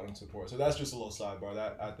then go out and support. So that's just a little sidebar.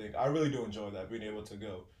 That I think I really do enjoy that, being able to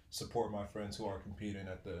go support my friends who are competing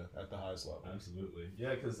at the highest level. Absolutely.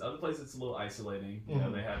 Yeah, because other places it's a little isolating. You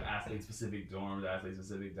know, they have athlete-specific dorms,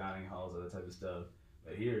 athlete-specific dining halls, other type of stuff.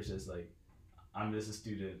 But here it's just like, I'm just a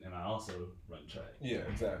student and I also run track. Yeah,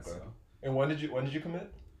 exactly. So. And when did you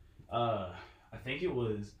commit? I think it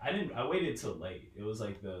was, I waited till late. It was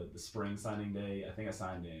like the spring signing day. I think I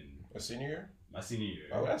signed in. A senior year? My senior year.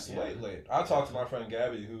 Oh, that's late. I talked to my friend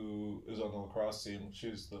Gabby, who is on the lacrosse team. She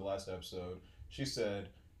was the last episode. She said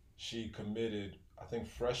she committed, I think,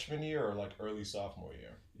 freshman year or like early sophomore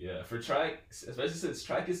year. Yeah, for track, especially since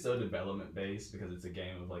track is so development based because it's a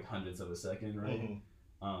game of like hundredths of a second, right?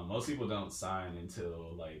 Most people don't sign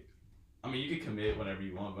until like, I mean, you can commit whenever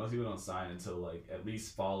you want, but most people don't sign until like at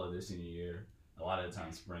least fall of their senior year. A lot of the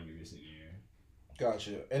time, spring of your senior year.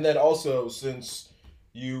 Gotcha. And then also, since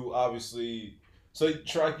you obviously, so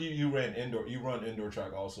track you run indoor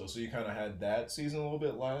track also, so you kind of had that season a little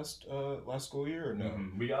bit last school year or no?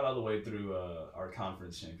 We got all the way through our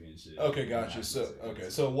conference championship. Okay, gotcha.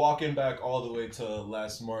 So walking back all the way to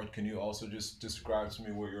last March, can you also just describe to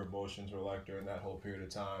me what your emotions were like during that whole period of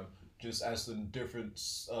time, just as the different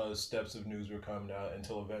steps of news were coming out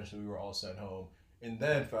until eventually we were all sent home, and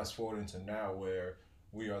then fast forwarding to now where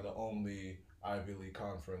we are the only Ivy League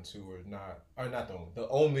conference who are not the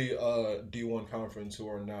only D1 conference who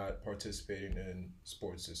are not participating in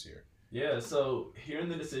sports this year. Yeah, so hearing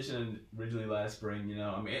the decision originally last spring, you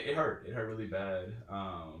know, I mean, it hurt really bad.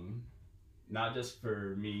 Not just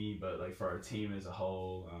for me, but like for our team as a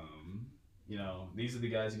whole. You know, these are the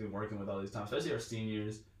guys you've been working with all this time, especially our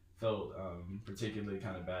seniors. Felt particularly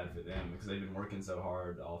kind of bad for them because they've been working so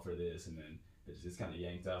hard all for this, and then it's just kind of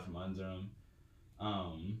yanked out from under them.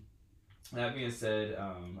 That being said,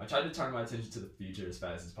 I tried to turn my attention to the future as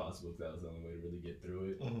fast as possible because that was the only way to really get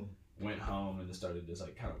through it. Went home and just started just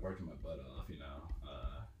like kind of working my butt off, you know.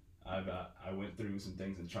 I went through some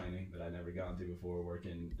things in training that I'd never gone through before,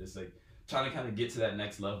 working just like trying to kind of get to that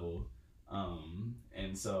next level.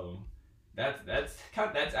 And so that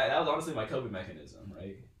was honestly my coping mechanism,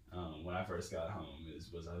 right? When I first got home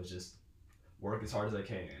was I was just work as hard as I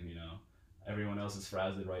can, you know. Everyone else is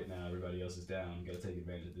frazzled right now. Everybody else is down. Got to take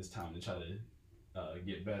advantage of this time to try to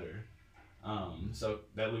get better. So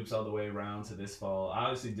that loops all the way around to this fall. I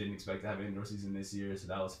obviously didn't expect to have an indoor season this year, so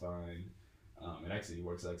that was fine. It actually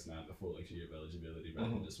works out now the full extra year of eligibility rather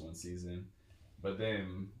than just one season. But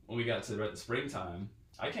then when we got to the springtime,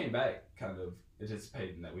 I came back kind of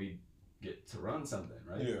anticipating that we'd get to run something,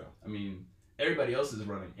 right? Yeah. I mean, everybody else is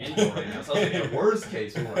running indoor right now, so I was like, the worst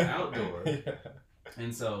case, we were outdoor.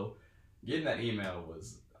 And so getting that email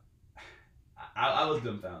was I was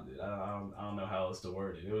dumbfounded. I don't know how else to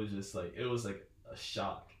word it. It was just like a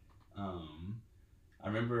shock. I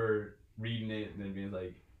remember reading it and then being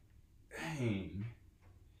like, dang.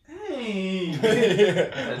 And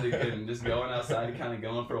just going outside and kind of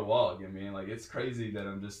going for a walk. I mean, like, it's crazy that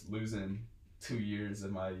I'm just losing 2 years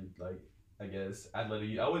of my, like, I guess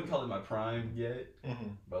athletic. I wouldn't call it my prime yet,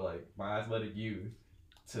 but like my athletic youth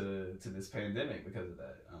to this pandemic because of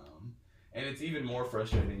that. And it's even more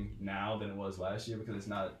frustrating now than it was last year because it's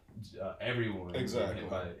not everyone exactly hit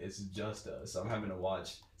by it. It's just us. So I'm having to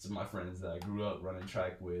watch some of my friends that I grew up running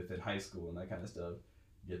track with in high school and that kind of stuff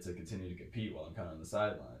get to continue to compete while I'm kind of on the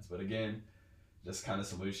sidelines. But again, just kind of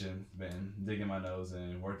solution, been digging my nose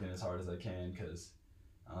in, working as hard as I can because,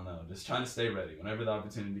 I don't know, just trying to stay ready. Whenever the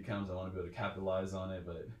opportunity comes, I want to be able to capitalize on it,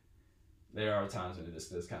 but there are times when it just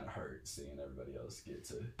does kind of hurt seeing everybody else get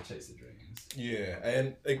to chase the dreams. Yeah,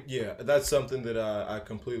 and that's something that I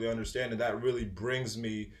completely understand, and that really brings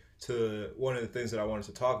me to one of the things that I wanted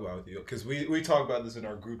to talk about with you, because we talked about this in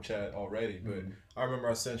our group chat already, but I remember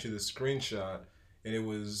I sent you the screenshot, and it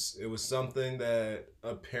was something that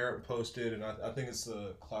a parent posted, and I think it's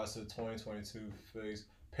the class of 2022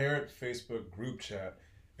 parent Facebook group chat,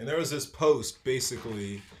 and there was this post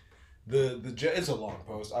basically. It's a long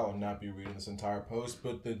post. I will not be reading this entire post,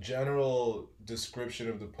 but the general description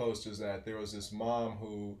of the post is that there was this mom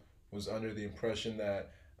who was under the impression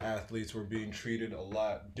that athletes were being treated a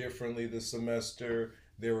lot differently this semester.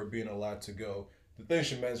 They were being allowed to go. The thing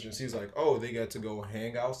she mentioned, she's like, oh, they get to go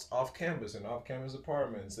hang out off campus in off-campus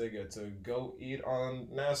apartments. They get to go eat on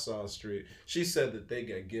Nassau Street. She said that they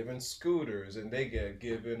get given scooters and they get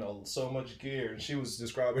given so much gear. And she was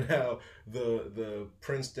describing how the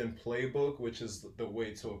Princeton playbook, which is the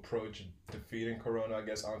way to approach defeating Corona, I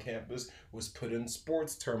guess, on campus, was put in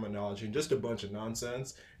sports terminology and just a bunch of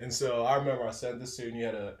nonsense. And so I remember I said this to you and you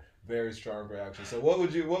had a very strong reaction. So what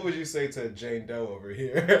would you say to Jane Doe over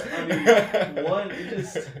here? I mean, one,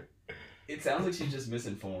 it sounds like she's just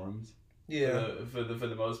misinformed. Yeah. For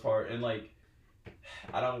the most part, and like,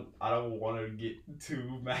 I don't want to get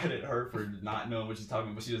too mad at her for not knowing what she's talking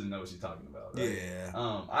about, but she doesn't know what she's talking about. Right?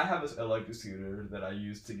 Yeah. I have an electric scooter that I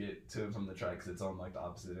use to get to and from the track because it's on like the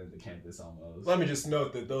opposite end of the campus almost. Let me just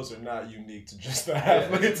note that those are not unique to just the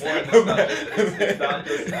athletes. It's not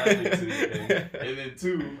just an athlete thing. And then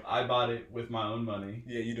two, I bought it with my own money.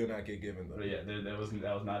 Yeah, you do not get given them. But yeah, that was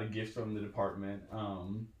not a gift from the department.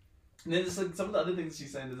 And then just like some of the other things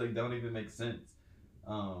she's saying is like don't even make sense.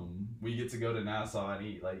 We get to go to Nassau and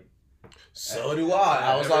eat like. So do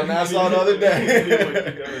I. I was on Nassau the other day.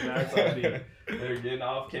 They're getting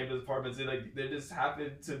off campus apartments. They just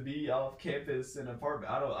happen to be off campus in an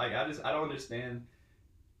apartment. I don't understand.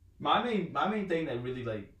 My main thing that really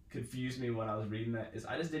like confused me when I was reading that is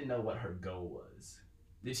I just didn't know what her goal was.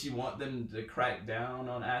 Did she want them to crack down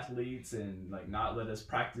on athletes and like not let us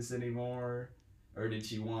practice anymore, or did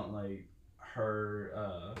she want like her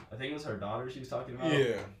I think it was her daughter she was talking about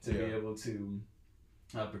be able to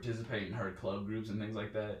participate in her club groups and things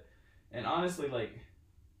like that? And honestly, like,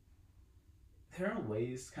 there are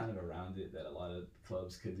ways kind of around it that a lot of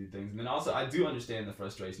clubs could do things. And then also I do understand the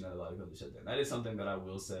frustration that a lot of clubs shut down. That is something that I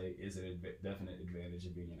will say is a definite advantage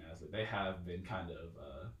of being an athlete. They have been kind of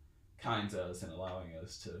kind to us and allowing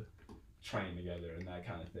us to train together and that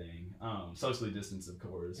kind of thing. Socially distanced, of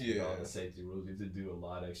course, with all the safety rules. We have to do a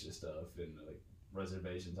lot of extra stuff and like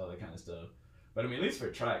reservations, all that kind of stuff. But I mean, at least for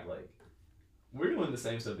track, like, we're doing the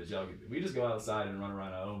same stuff that y'all can do. We just go outside and run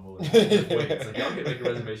around an oval and lift weights. Like, y'all can make a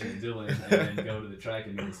reservation in Dillon and then go to the track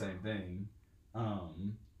and do the same thing.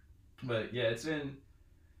 But yeah, it's been,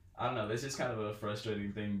 I don't know, it's just kind of a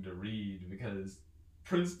frustrating thing to read because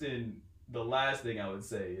Princeton, the last thing I would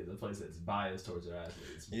say is a place that's biased towards their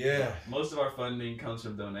athletes. Yeah. Most of our funding comes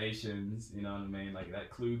from donations, you know what I mean? Like, that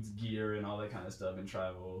includes gear and all that kind of stuff and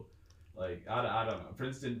travel. Like, I don't know.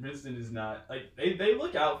 Princeton is not, like, they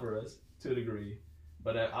look out for us to a degree.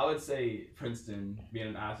 But I would say Princeton, being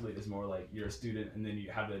an athlete, is more like you're a student and then you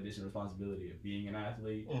have the additional responsibility of being an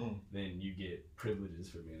athlete. Mm-hmm. Then you get privileges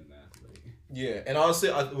for being an athlete. Yeah, and honestly,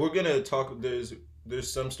 we're going to talk, there's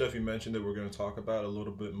some stuff you mentioned that we're going to talk about a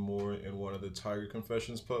little bit more in one of the Tiger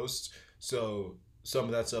Confessions posts. So some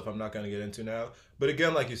of that stuff I'm not going to get into now. But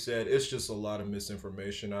again, like you said, it's just a lot of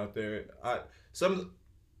misinformation out there.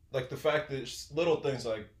 like the fact that little things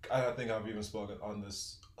like I think I've even spoken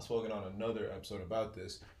on another episode about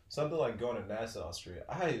this. Something like going to Nassau Street,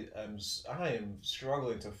 I am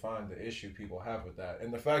struggling to find the issue people have with that,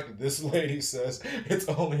 and the fact that this lady says it's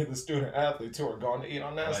only the student athletes who are going to eat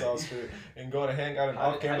on Nassau Street and going to hang out in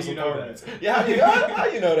off-campus apartments. Yeah, how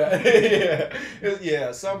you know that?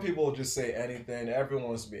 Yeah. Some people just say anything. Everyone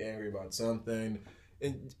wants to be angry about something,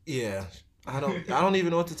 and yeah. I don't even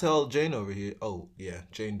know what to tell Jane over here. Oh yeah,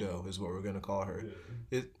 Jane Doe is what we're gonna call her.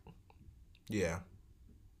 Yeah.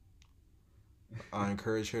 I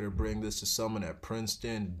encourage her to bring this to someone at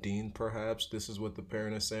Princeton, dean perhaps. This is what the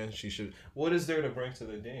parent is saying. She should. What is there to bring to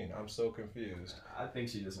the dean? I'm so confused. I think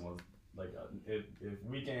she just wants if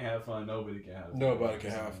we can't have fun, nobody can have fun. Nobody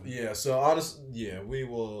can have. Yeah. So honestly, yeah, we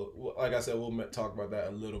will. Like I said, we'll talk about that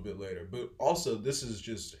a little bit later. But also, this is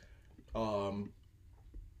just not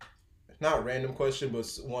a random question, but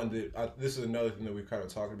one that this is another thing that we've kind of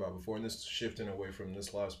talked about before, and this is shifting away from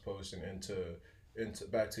this last post and into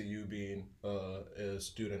back to you being a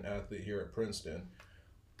student athlete here at Princeton.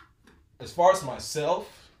 As far as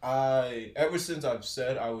myself, ever since I've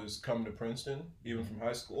said I was coming to Princeton, even from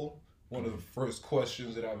high school, one of the first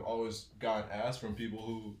questions that I've always gotten asked from people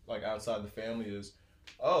who like outside the family is,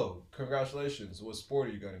 "Oh, congratulations! What sport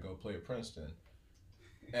are you going to go play at Princeton?"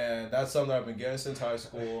 And that's something I've been getting since high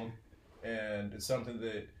school, and it's something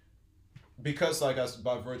that, because like us,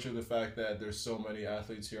 by virtue of the fact that there's so many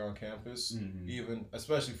athletes here on campus, even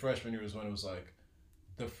especially freshman year was when it was like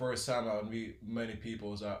the first time I would meet many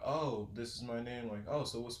people was like, "Oh, this is my name." Like, "Oh,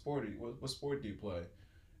 so what sport do you play?"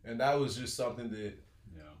 And that was just something that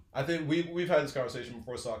I think we've had this conversation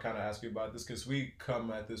before, so I'll kind of ask you about this because we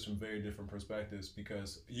come at this from very different perspectives.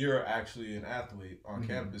 Because you're actually an athlete on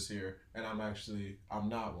campus here, and I'm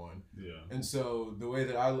not one. Yeah. And so the way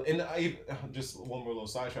that I just one more little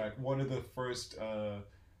sidetrack. One of the first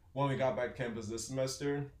when we got back to campus this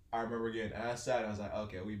semester, I remember getting asked that, and I was like,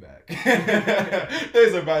 "Okay, we back.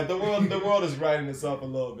 Things are back. The world is righting itself a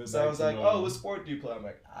little bit." So back I was like, normal. "Oh, what sport do you play?" I'm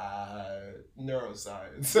like,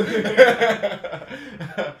 neuroscience.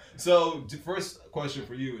 So the first question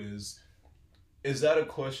for you is that a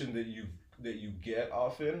question that you get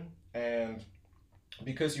often? And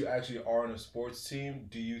because you actually are on a sports team,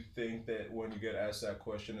 do you think that when you get asked that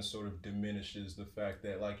question, it sort of diminishes the fact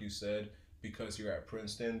that, like you said, because you're at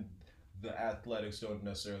Princeton, the athletics don't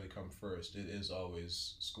necessarily come first. It is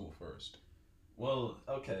always school first. Well,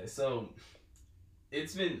 okay, so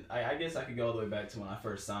it's been, I guess I could go all the way back to when I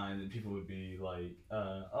first signed, and people would be like,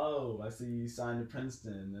 "Oh, I see you signed to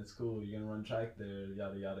Princeton. That's cool. You're gonna run track there,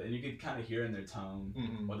 yada yada." And you could kind of hear in their tone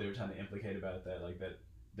what they were trying to implicate about that, like that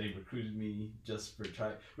they recruited me just for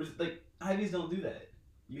track. Which, like, Ivies don't do that.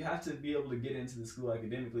 You have to be able to get into the school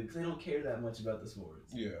academically because they don't care that much about the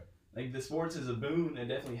sports. Yeah. Like, the sports is a boon. It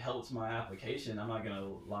definitely helps my application. I'm not going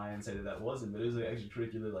to lie and say that wasn't, but it was an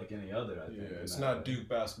extracurricular like any other, I think. Yeah, it's not Duke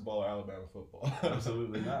basketball or Alabama football.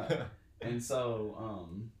 Absolutely not. And so,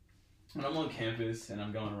 when I'm on campus and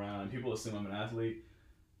I'm going around and people assume I'm an athlete,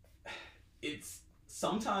 it's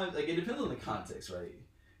sometimes, like, it depends on the context, right?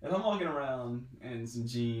 If I'm walking around in some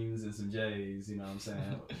jeans and some J's, you know what I'm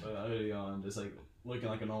saying, with a hoodie on, just, like, looking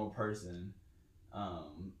like a normal person,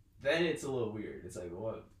 then it's a little weird. It's like,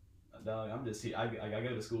 what? Dog, I'm just here. I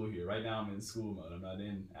go to school here. Right now I'm in school mode. I'm not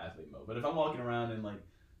in athlete mode. But if I'm walking around in like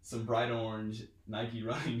some bright orange Nike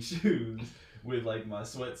running shoes with like my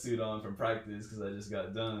sweatsuit on from practice because I just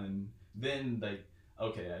got done, then like,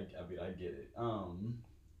 okay, I get it.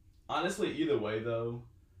 Honestly, either way though,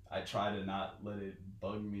 I try to not let it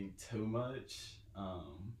bug me too much.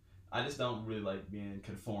 I just don't really like being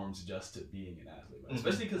conformed just to being an athlete, right?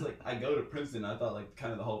 Especially because like I go to Princeton. I thought like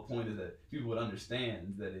kind of the whole point is that people would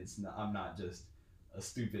understand that I'm not just a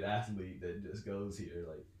stupid athlete that just goes here.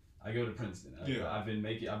 Like, I go to Princeton. I've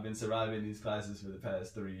been surviving these classes for the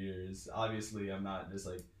past 3 years. Obviously, I'm not just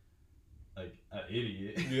like an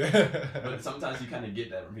idiot. Yeah. But sometimes you kind of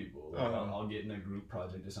get that from people. Like, I'll get in a group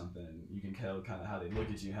project or something, and you can tell kind of how they look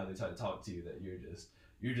at you, how they try to talk to you, that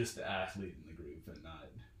you're just the athlete in the group and not.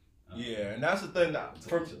 Yeah, and that's the thing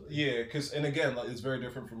because and again, like, it's very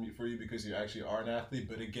different for you because you actually are an athlete.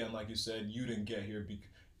 But again, like you said, you didn't get here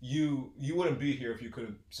you wouldn't be here if you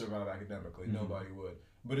couldn't survive academically. Nobody would.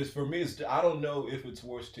 But for me, I don't know if it's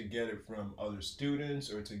worse to get it from other students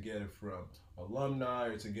or to get it from alumni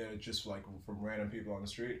or to get it just like from random people on the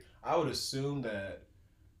street. I would assume that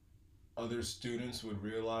other students would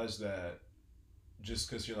realize that just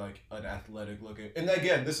because you're like an athletic looking. And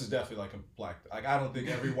again, this is definitely like a black. Like I don't think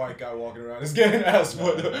every white guy walking around is getting asked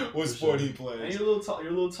what sport sure. he plays. And you're a little tall.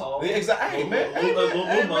 You're a little tall. Yeah, exactly. Hey man, I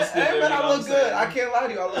look good. I can't lie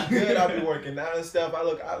to you. I look good. I be working out and stuff. I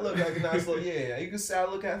look like a nice little. Yeah, you can say I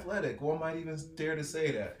look athletic. One might even dare to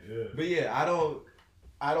say that. Yeah. But yeah,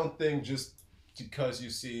 I don't think just because you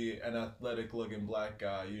see an athletic looking black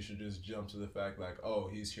guy, you should just jump to the fact like, oh,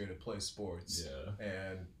 he's here to play sports. Yeah.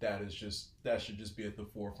 And that should just be at the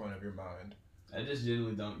forefront of your mind. I just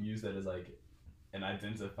generally don't use that as like an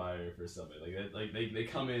identifier for somebody. Like that, like they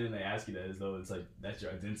come in and they ask you that as though it's like that's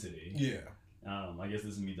your identity. Yeah. I guess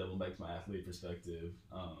this is me doubling back to my athlete perspective.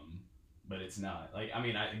 But it's not. Like I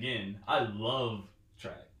mean, I love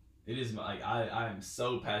track. It is like I am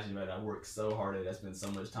so passionate about it. I work so hard at it. I spend so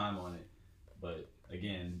much time on it. But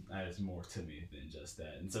again, that is more to me than just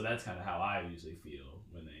that. And so that's kind of how I usually feel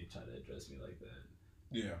when they try to address me like that.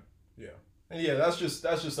 Yeah, yeah. And yeah, that's just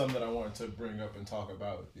something that I wanted to bring up and talk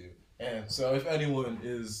about with you. And so if anyone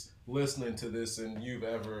is listening to this and you've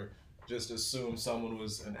ever just assumed someone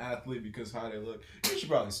was an athlete because how they look, you should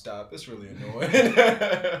probably stop. It's really annoying.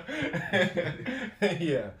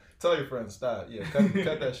 Yeah. Tell your friends, stop. Yeah,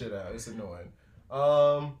 cut that shit out. It's annoying.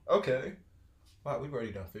 Okay. Wow, we've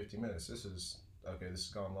already done 50 minutes. This has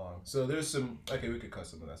gone long. So there's some, we could cut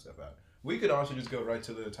some of that stuff out. We could also just go right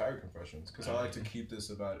to the Tiger Confessions, because I like to keep this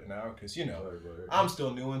about an hour, because, I'm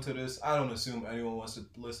still new into this. I don't assume anyone wants to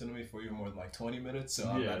listen to me for even more than like 20 minutes, so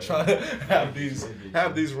I'm not trying to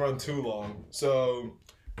have these run too long. So,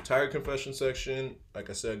 Tiger Confession section, like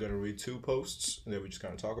I said, I'm going to read 2 posts, and then we just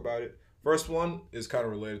kind of talk about it. First one is kind of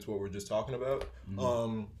related to what we're just talking about.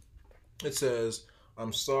 Mm-hmm. It says,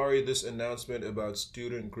 I'm sorry, this announcement about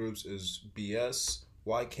student groups is BS.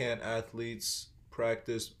 Why can't athletes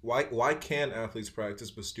practice? Why can athletes practice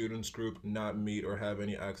but students group not meet or have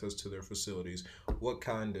any access to their facilities? What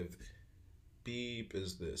kind of beep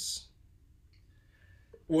is this?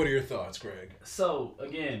 What are your thoughts, Greg? So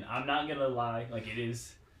again, I'm not gonna lie, like it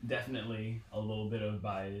is definitely a little bit of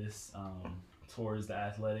bias towards the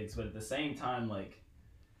athletics, but at the same time, like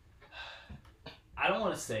I don't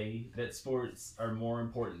want to say that sports are more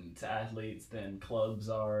important to athletes than clubs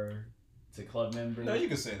are to club members. No, you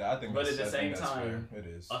can say that. I think, but at the same time, it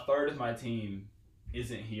is. A third of my team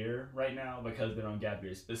isn't here right now because they're on gap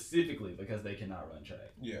year, specifically because they cannot run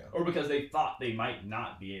track. Yeah. Or because they thought they might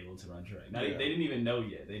not be able to run track. Now, they didn't even know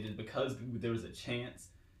yet. They just, because there was a chance,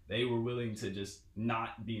 they were willing to just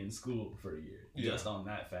not be in school for a year, just on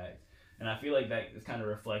that fact. And I feel like that is kind of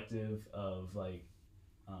reflective of like,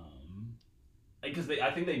 because I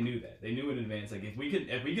think they knew that. They knew in advance. Like if we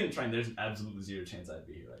couldn't train, there's absolutely zero chance I'd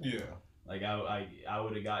be here right now. Yeah. Like I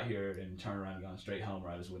would have got here and turned around and gone straight home, or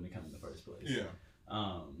I just wouldn't have come in the first place. Yeah.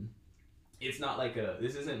 It's not like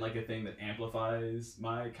this isn't like a thing that amplifies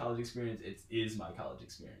my college experience. It is my college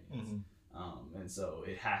experience. Mm-hmm. And so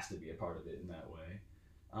it has to be a part of it in that way.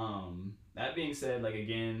 That being said, like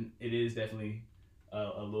again, it is definitely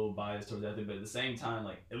a little biased towards that, but at the same time,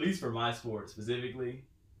 like at least for my sport specifically,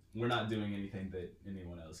 we're not doing anything that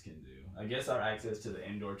anyone else can do. I guess our access to the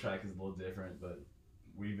indoor track is a little different, but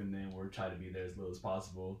even then we're trying to be there as little as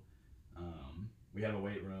possible. We have a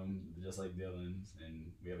weight room just like Dylan's,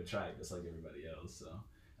 and we have a track just like everybody else. So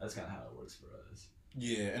that's kind of how it works for us.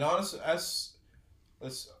 Yeah, and honestly, I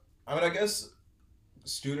guess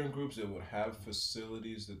student groups that would have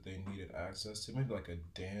facilities that they needed access to, maybe like a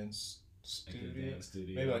dance studio,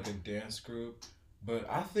 maybe like a dance group. But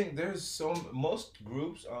I think there's most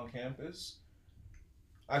groups on campus.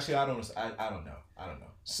 Actually, I don't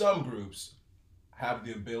know. Some groups have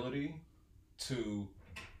the ability to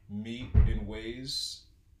meet in ways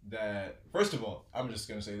that, first of all, I'm just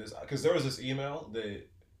gonna say this because there was this email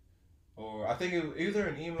or I think it either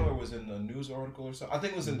an email or was in a news article or something. I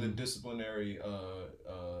think it was in the disciplinary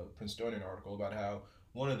Princetonian article about how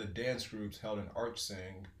one of the dance groups held an arch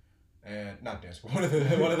sing. And not dance group, one of the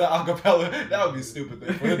acapella. That would be a stupid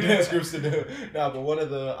thing for the dance groups to do. No, but one of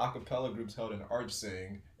the acapella groups held an arch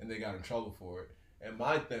sing, and they got in trouble for it. And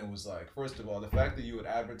my thing was like, first of all, the fact that you would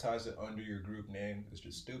advertise it under your group name is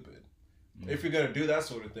just stupid. Mm-hmm. If you're gonna do that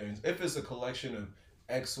sort of things, if it's a collection of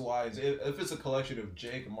X, Y, Z, if it's a collection of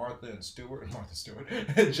Jake, Martha Stewart,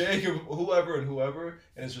 Jake, whoever,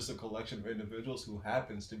 and it's just a collection of individuals who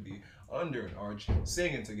happens to be under an arch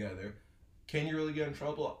singing together, can you really get in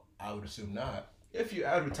trouble? I would assume not. If you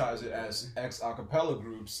advertise it as X acapella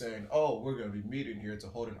groups saying, oh, we're going to be meeting here to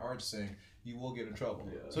hold an arch sing, you will get in trouble.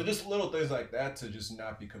 Yeah. So just little things like that to just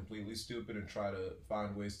not be completely stupid and try to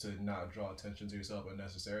find ways to not draw attention to yourself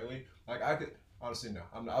unnecessarily. Like Honestly, no.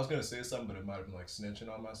 I was gonna say something, but it might have been like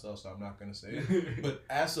snitching on myself, so I'm not gonna say it. But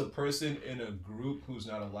as a person in a group who's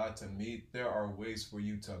not allowed to meet, there are ways for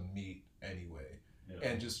you to meet anyway,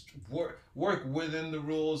 and just work within the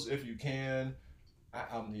rules if you can.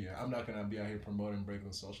 I'm not gonna be out here promoting breaking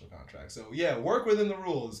the social contract. So yeah, work within the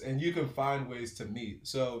rules, and you can find ways to meet.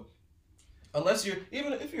 So unless you're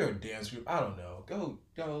even if you're a dance group, I don't know, go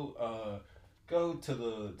to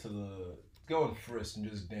the go and frisk and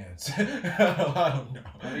just dance. I don't know.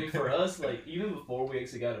 I mean, for us, like even before we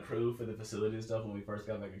actually got approved for the facility and stuff when we first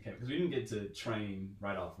got back in camp, because we didn't get to train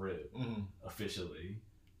right off rip officially.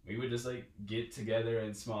 We would just like get together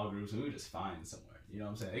in small groups and we would just find somewhere. You know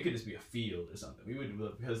what I'm saying? It could just be a field or something. We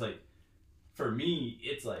would because like for me,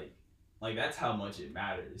 it's like that's how much it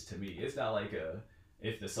matters to me. It's not like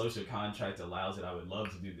if the social contract allows it, I would love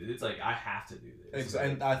to do this. It's like I have to do this.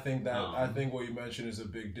 Exactly. And I think what you mentioned is a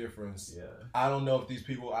big difference. Yeah. I don't know if these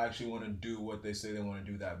people actually want to do what they say they want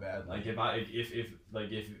to do that bad. Like if I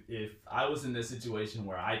was in this situation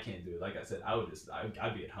where I can't do it, like I said,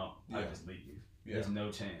 I'd be at home. Yeah. I'd just leave. Yeah. There's no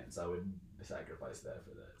chance I would sacrifice that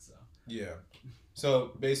for that. So. Yeah.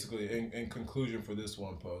 So basically, in conclusion for this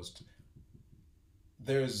one post,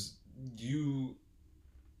 there's you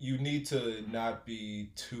need to not be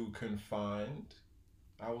too confined,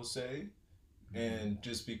 I will say. And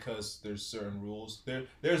just because there's certain rules,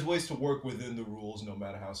 there's ways to work within the rules no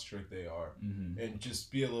matter how strict they are. And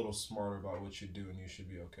just be a little smarter about what you do and you should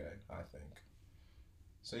be okay, I think.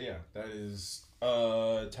 So yeah, that is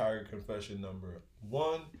Tiger Confession number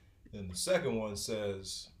 1. And the second one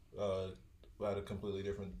says, about a completely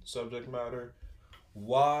different subject matter.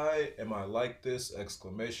 Why am I like this?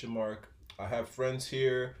 Exclamation mark. I have friends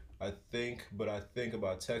here, I think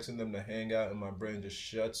about texting them to hang out and my brain just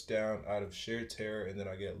shuts down out of sheer terror, and then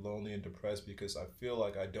I get lonely and depressed because I feel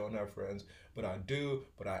like I don't have friends, but I do,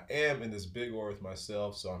 but I am in this big war with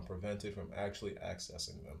myself, so I'm prevented from actually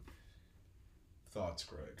accessing them. Thoughts,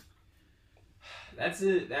 Greg? That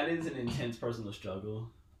is an intense personal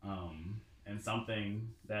struggle. And something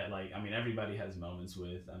that everybody has moments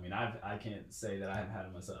with. I mean, I can't say that I haven't had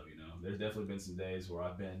it myself, you know. There's definitely been some days where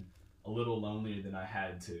I've been a little lonelier than I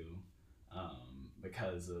had to,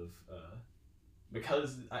 because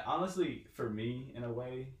I honestly, for me, in a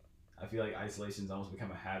way, I feel like isolation's almost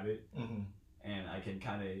become a habit, and I can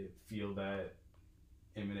kind of feel that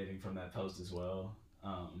emanating from that post as well.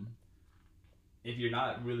 If you're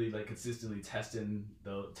not really consistently testing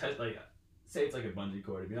say it's like a bungee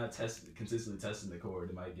cord. If you're not consistently testing the cord,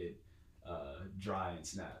 it might get dry and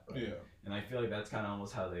snap. Right? Yeah. And I feel like that's kind of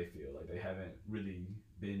almost how they feel. Like they haven't really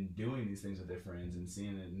been doing these things with their friends and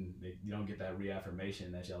seeing it, and you don't get that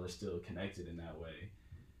reaffirmation that y'all are still connected in that way.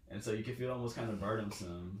 And so you can feel almost kind of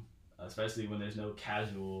burdensome, especially when there's no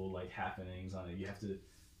casual happenings on it. You have to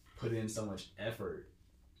put in so much effort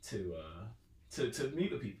to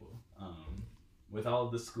meet with people, with all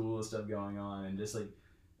the school stuff going on, and just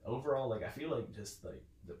overall, I feel like just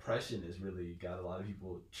depression has really got a lot of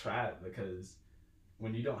people trapped, because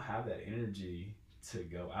when you don't have that energy to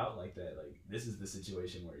go out like that, this is the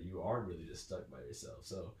situation where you are really just stuck by yourself.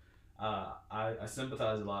 So I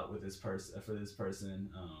sympathize a lot with this person.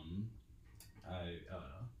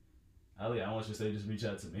 I want you to say just reach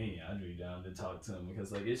out to me. I'd be down to talk to him,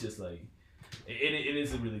 because it's just it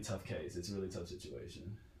is a really tough case. It's a really tough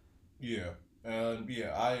situation. Yeah. And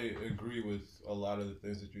I agree with a lot of the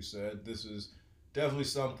things that you said. This is definitely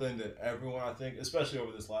something that everyone, I think, especially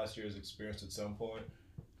over this last year, has experienced at some point.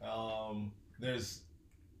 Because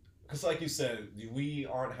like you said, we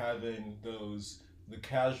aren't having the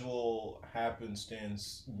casual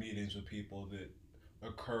happenstance meetings with people that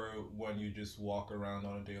occur when you just walk around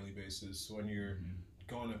on a daily basis, when you're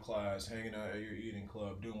going to class, hanging out at your eating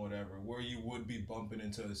club, doing whatever, where you would be bumping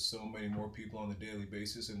into so many more people on a daily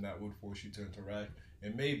basis, and that would force you to interact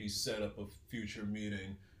and maybe set up a future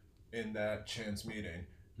meeting in that chance meeting.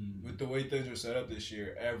 With the way things are set up this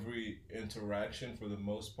year, every interaction for the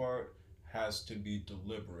most part has to be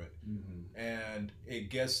deliberate. And it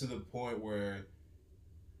gets to the point where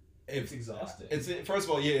it's exhausting. First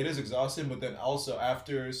of all, yeah, it is exhausting, but then also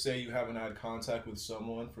after, say you haven't had contact with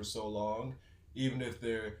someone for so long, even if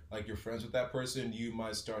they're you're friends with that person, you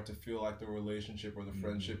might start to feel like the relationship or the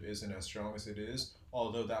friendship isn't as strong as it is,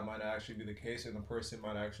 although that might actually be the case, and the person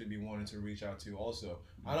might actually be wanting to reach out to you also.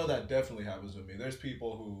 I know that definitely happens with me. There's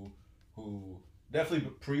people who definitely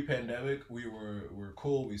pre-pandemic, we're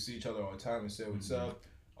cool, we see each other all the time, we say what's up.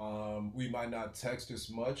 We might not text as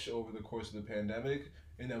much over the course of the pandemic,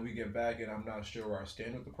 and then we get back and I'm not sure where I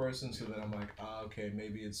stand with the person, so then I'm like, okay,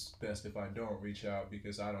 maybe it's best if I don't reach out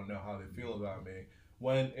because I don't know how they feel about me.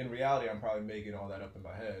 When in reality, I'm probably making all that up in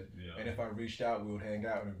my head. Yeah. And if I reached out, we would hang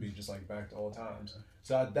out and it'd be just like back to old times.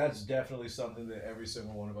 So that's definitely something that every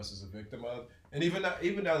single one of us is a victim of. And even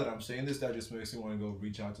now that I'm saying this, that just makes me want to go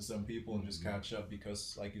reach out to some people and just catch up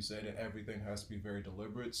because, like you said, everything has to be very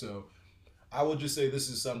deliberate. So I will just say this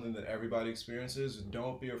is something that everybody experiences.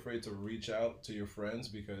 Don't be afraid to reach out to your friends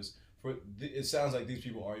because it sounds like these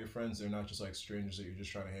people are your friends. They're not just like strangers that you're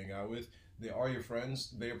just trying to hang out with. They are your friends.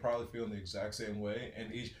 They are probably feeling the exact same way.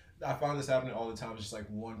 And I find this happening all the time. It's just like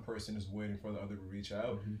one person is waiting for the other to reach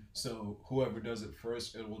out. Mm-hmm. So whoever does it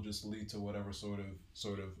first, it will just lead to whatever sort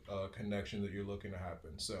of connection that you're looking to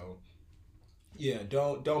happen. So yeah,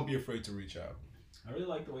 don't be afraid to reach out. I really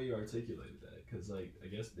like the way you articulated that because, like, I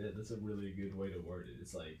guess that's a really good way to word it.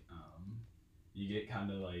 It's like you get kind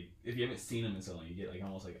of like, if you haven't seen them in so long, you get like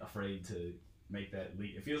almost like afraid to make that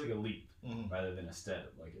leap. It feels like a leap rather than a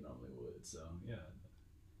step like it normally would. So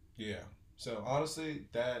yeah. So honestly,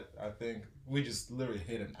 that I think we just literally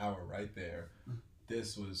hit an hour right there.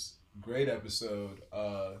 This was a great episode.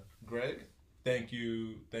 Greg, thank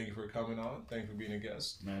you for coming on. Thank you for being a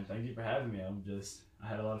guest. Man, thank you for having me. I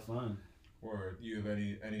had a lot of fun. Or do you have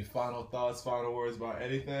any final thoughts, final words about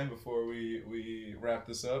anything before we wrap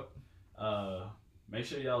this up? Make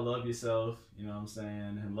sure y'all love yourself, you know what I'm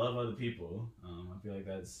saying, and love other people. I feel like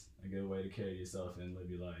that's a good way to carry yourself and live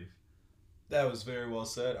your life. That was very well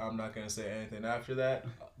said. I'm not going to say anything after that.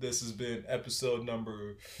 This has been episode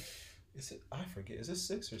number, I forget, is it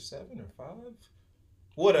 6 or 7 or 5?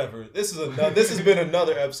 Whatever. This has been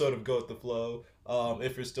another episode of Go With The Flow.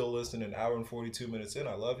 If you're still listening, an hour and 42 minutes in,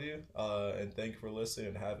 I love you. And thank you for listening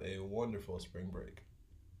and have a wonderful spring break.